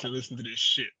people that actually listen to this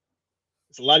shit.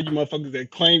 It's a lot of you motherfuckers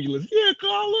that claim you listen. Yeah,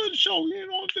 Carl, I love the show. You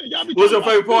know what I'm saying? Y'all be What's your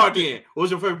favorite part then?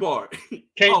 What's your favorite part?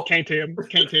 Can't tell you.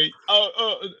 Can't tell you.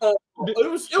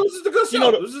 It was just a good show.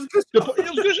 It was just a good show. It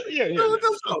was a good show. Yeah. It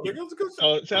was a good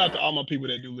show. Shout out to all my people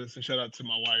that do listen. Shout out to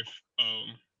my wife.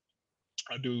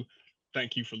 I do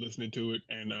thank you for listening to it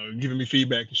and giving me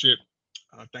feedback and shit.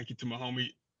 Thank you to my homie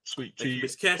Sweet Tea.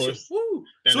 Miss Ketchup. Woo!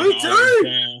 Sweet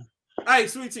Tea. Hey,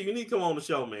 Sweet Tea, you need to come on the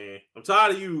show, man. I'm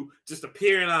tired of you just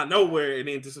appearing out of nowhere and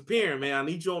then disappearing, man. I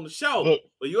need you on the show. Look,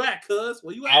 where you at, cuz?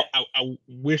 Where you at? I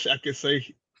wish I could say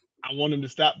I want him to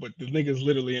stop, but the nigga's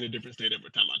literally in a different state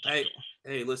every time I talk to him.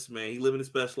 Hey, listen, man. He living his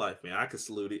best life, man. I can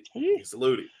salute it. Yeah.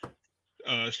 Salute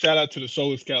it. Shout out to the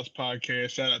Solar Scouts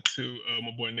podcast. Shout out to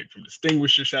my boy Nick from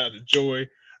Distinguisher. Shout out to Joy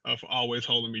for always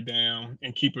holding me down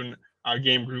and keeping our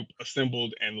game group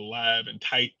assembled and live and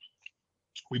tight.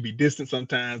 We be distant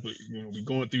sometimes, but you know, we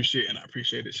going through shit, and I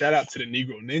appreciate it. Shout out to the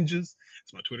Negro Ninjas.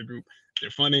 It's my Twitter group.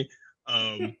 They're funny.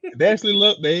 They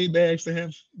actually they actually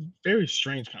have very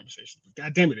strange conversations.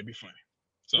 God damn it, it'd be funny.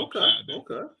 So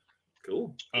okay,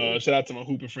 cool. Shout out to my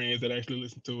Hooper friends that actually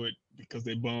listen to it because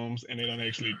they bums and they don't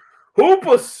actually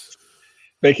Hoopers.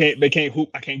 They can't hoop.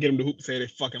 I can't get them to hoop to save their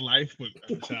fucking life, but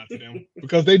shout out to them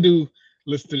because they do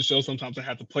listen to the show. Sometimes I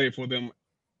have to play it for them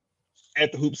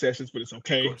at the hoop sessions, but it's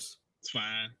okay. It's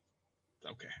fine.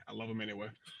 It's okay. I love them anyway.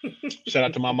 Shout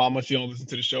out to my mama. She don't listen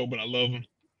to the show, but I love them.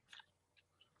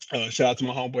 Shout out to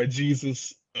my homeboy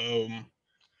Jesus.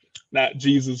 Not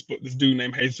Jesus, but this dude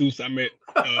named Jesus I met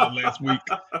last week.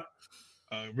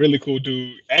 Really cool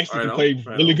dude. Actually can play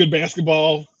really good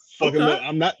basketball. Fucking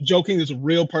I'm not joking. There's a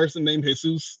real person named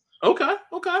Jesus. Okay.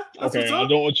 That's okay. I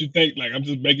don't want you to think like I'm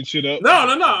just making shit up. No.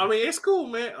 I mean, it's cool,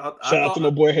 man. Shout out to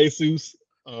my boy Jesus.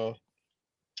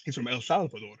 He's from El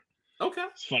Salvador. Okay.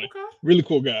 It's funny. Okay. Really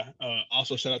cool guy.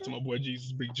 Also shout out to my boy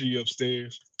Jesus, Big G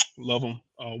upstairs. Love him.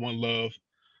 One love.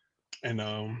 And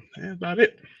that's about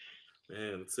it.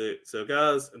 Man, that's it. So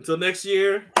guys, until next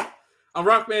year, I'm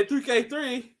Rockman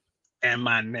 3K3. And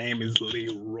my name is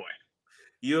Leroy.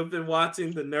 You have been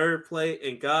watching the Nerd Plate,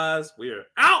 and guys, we are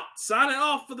out, signing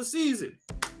off for the season.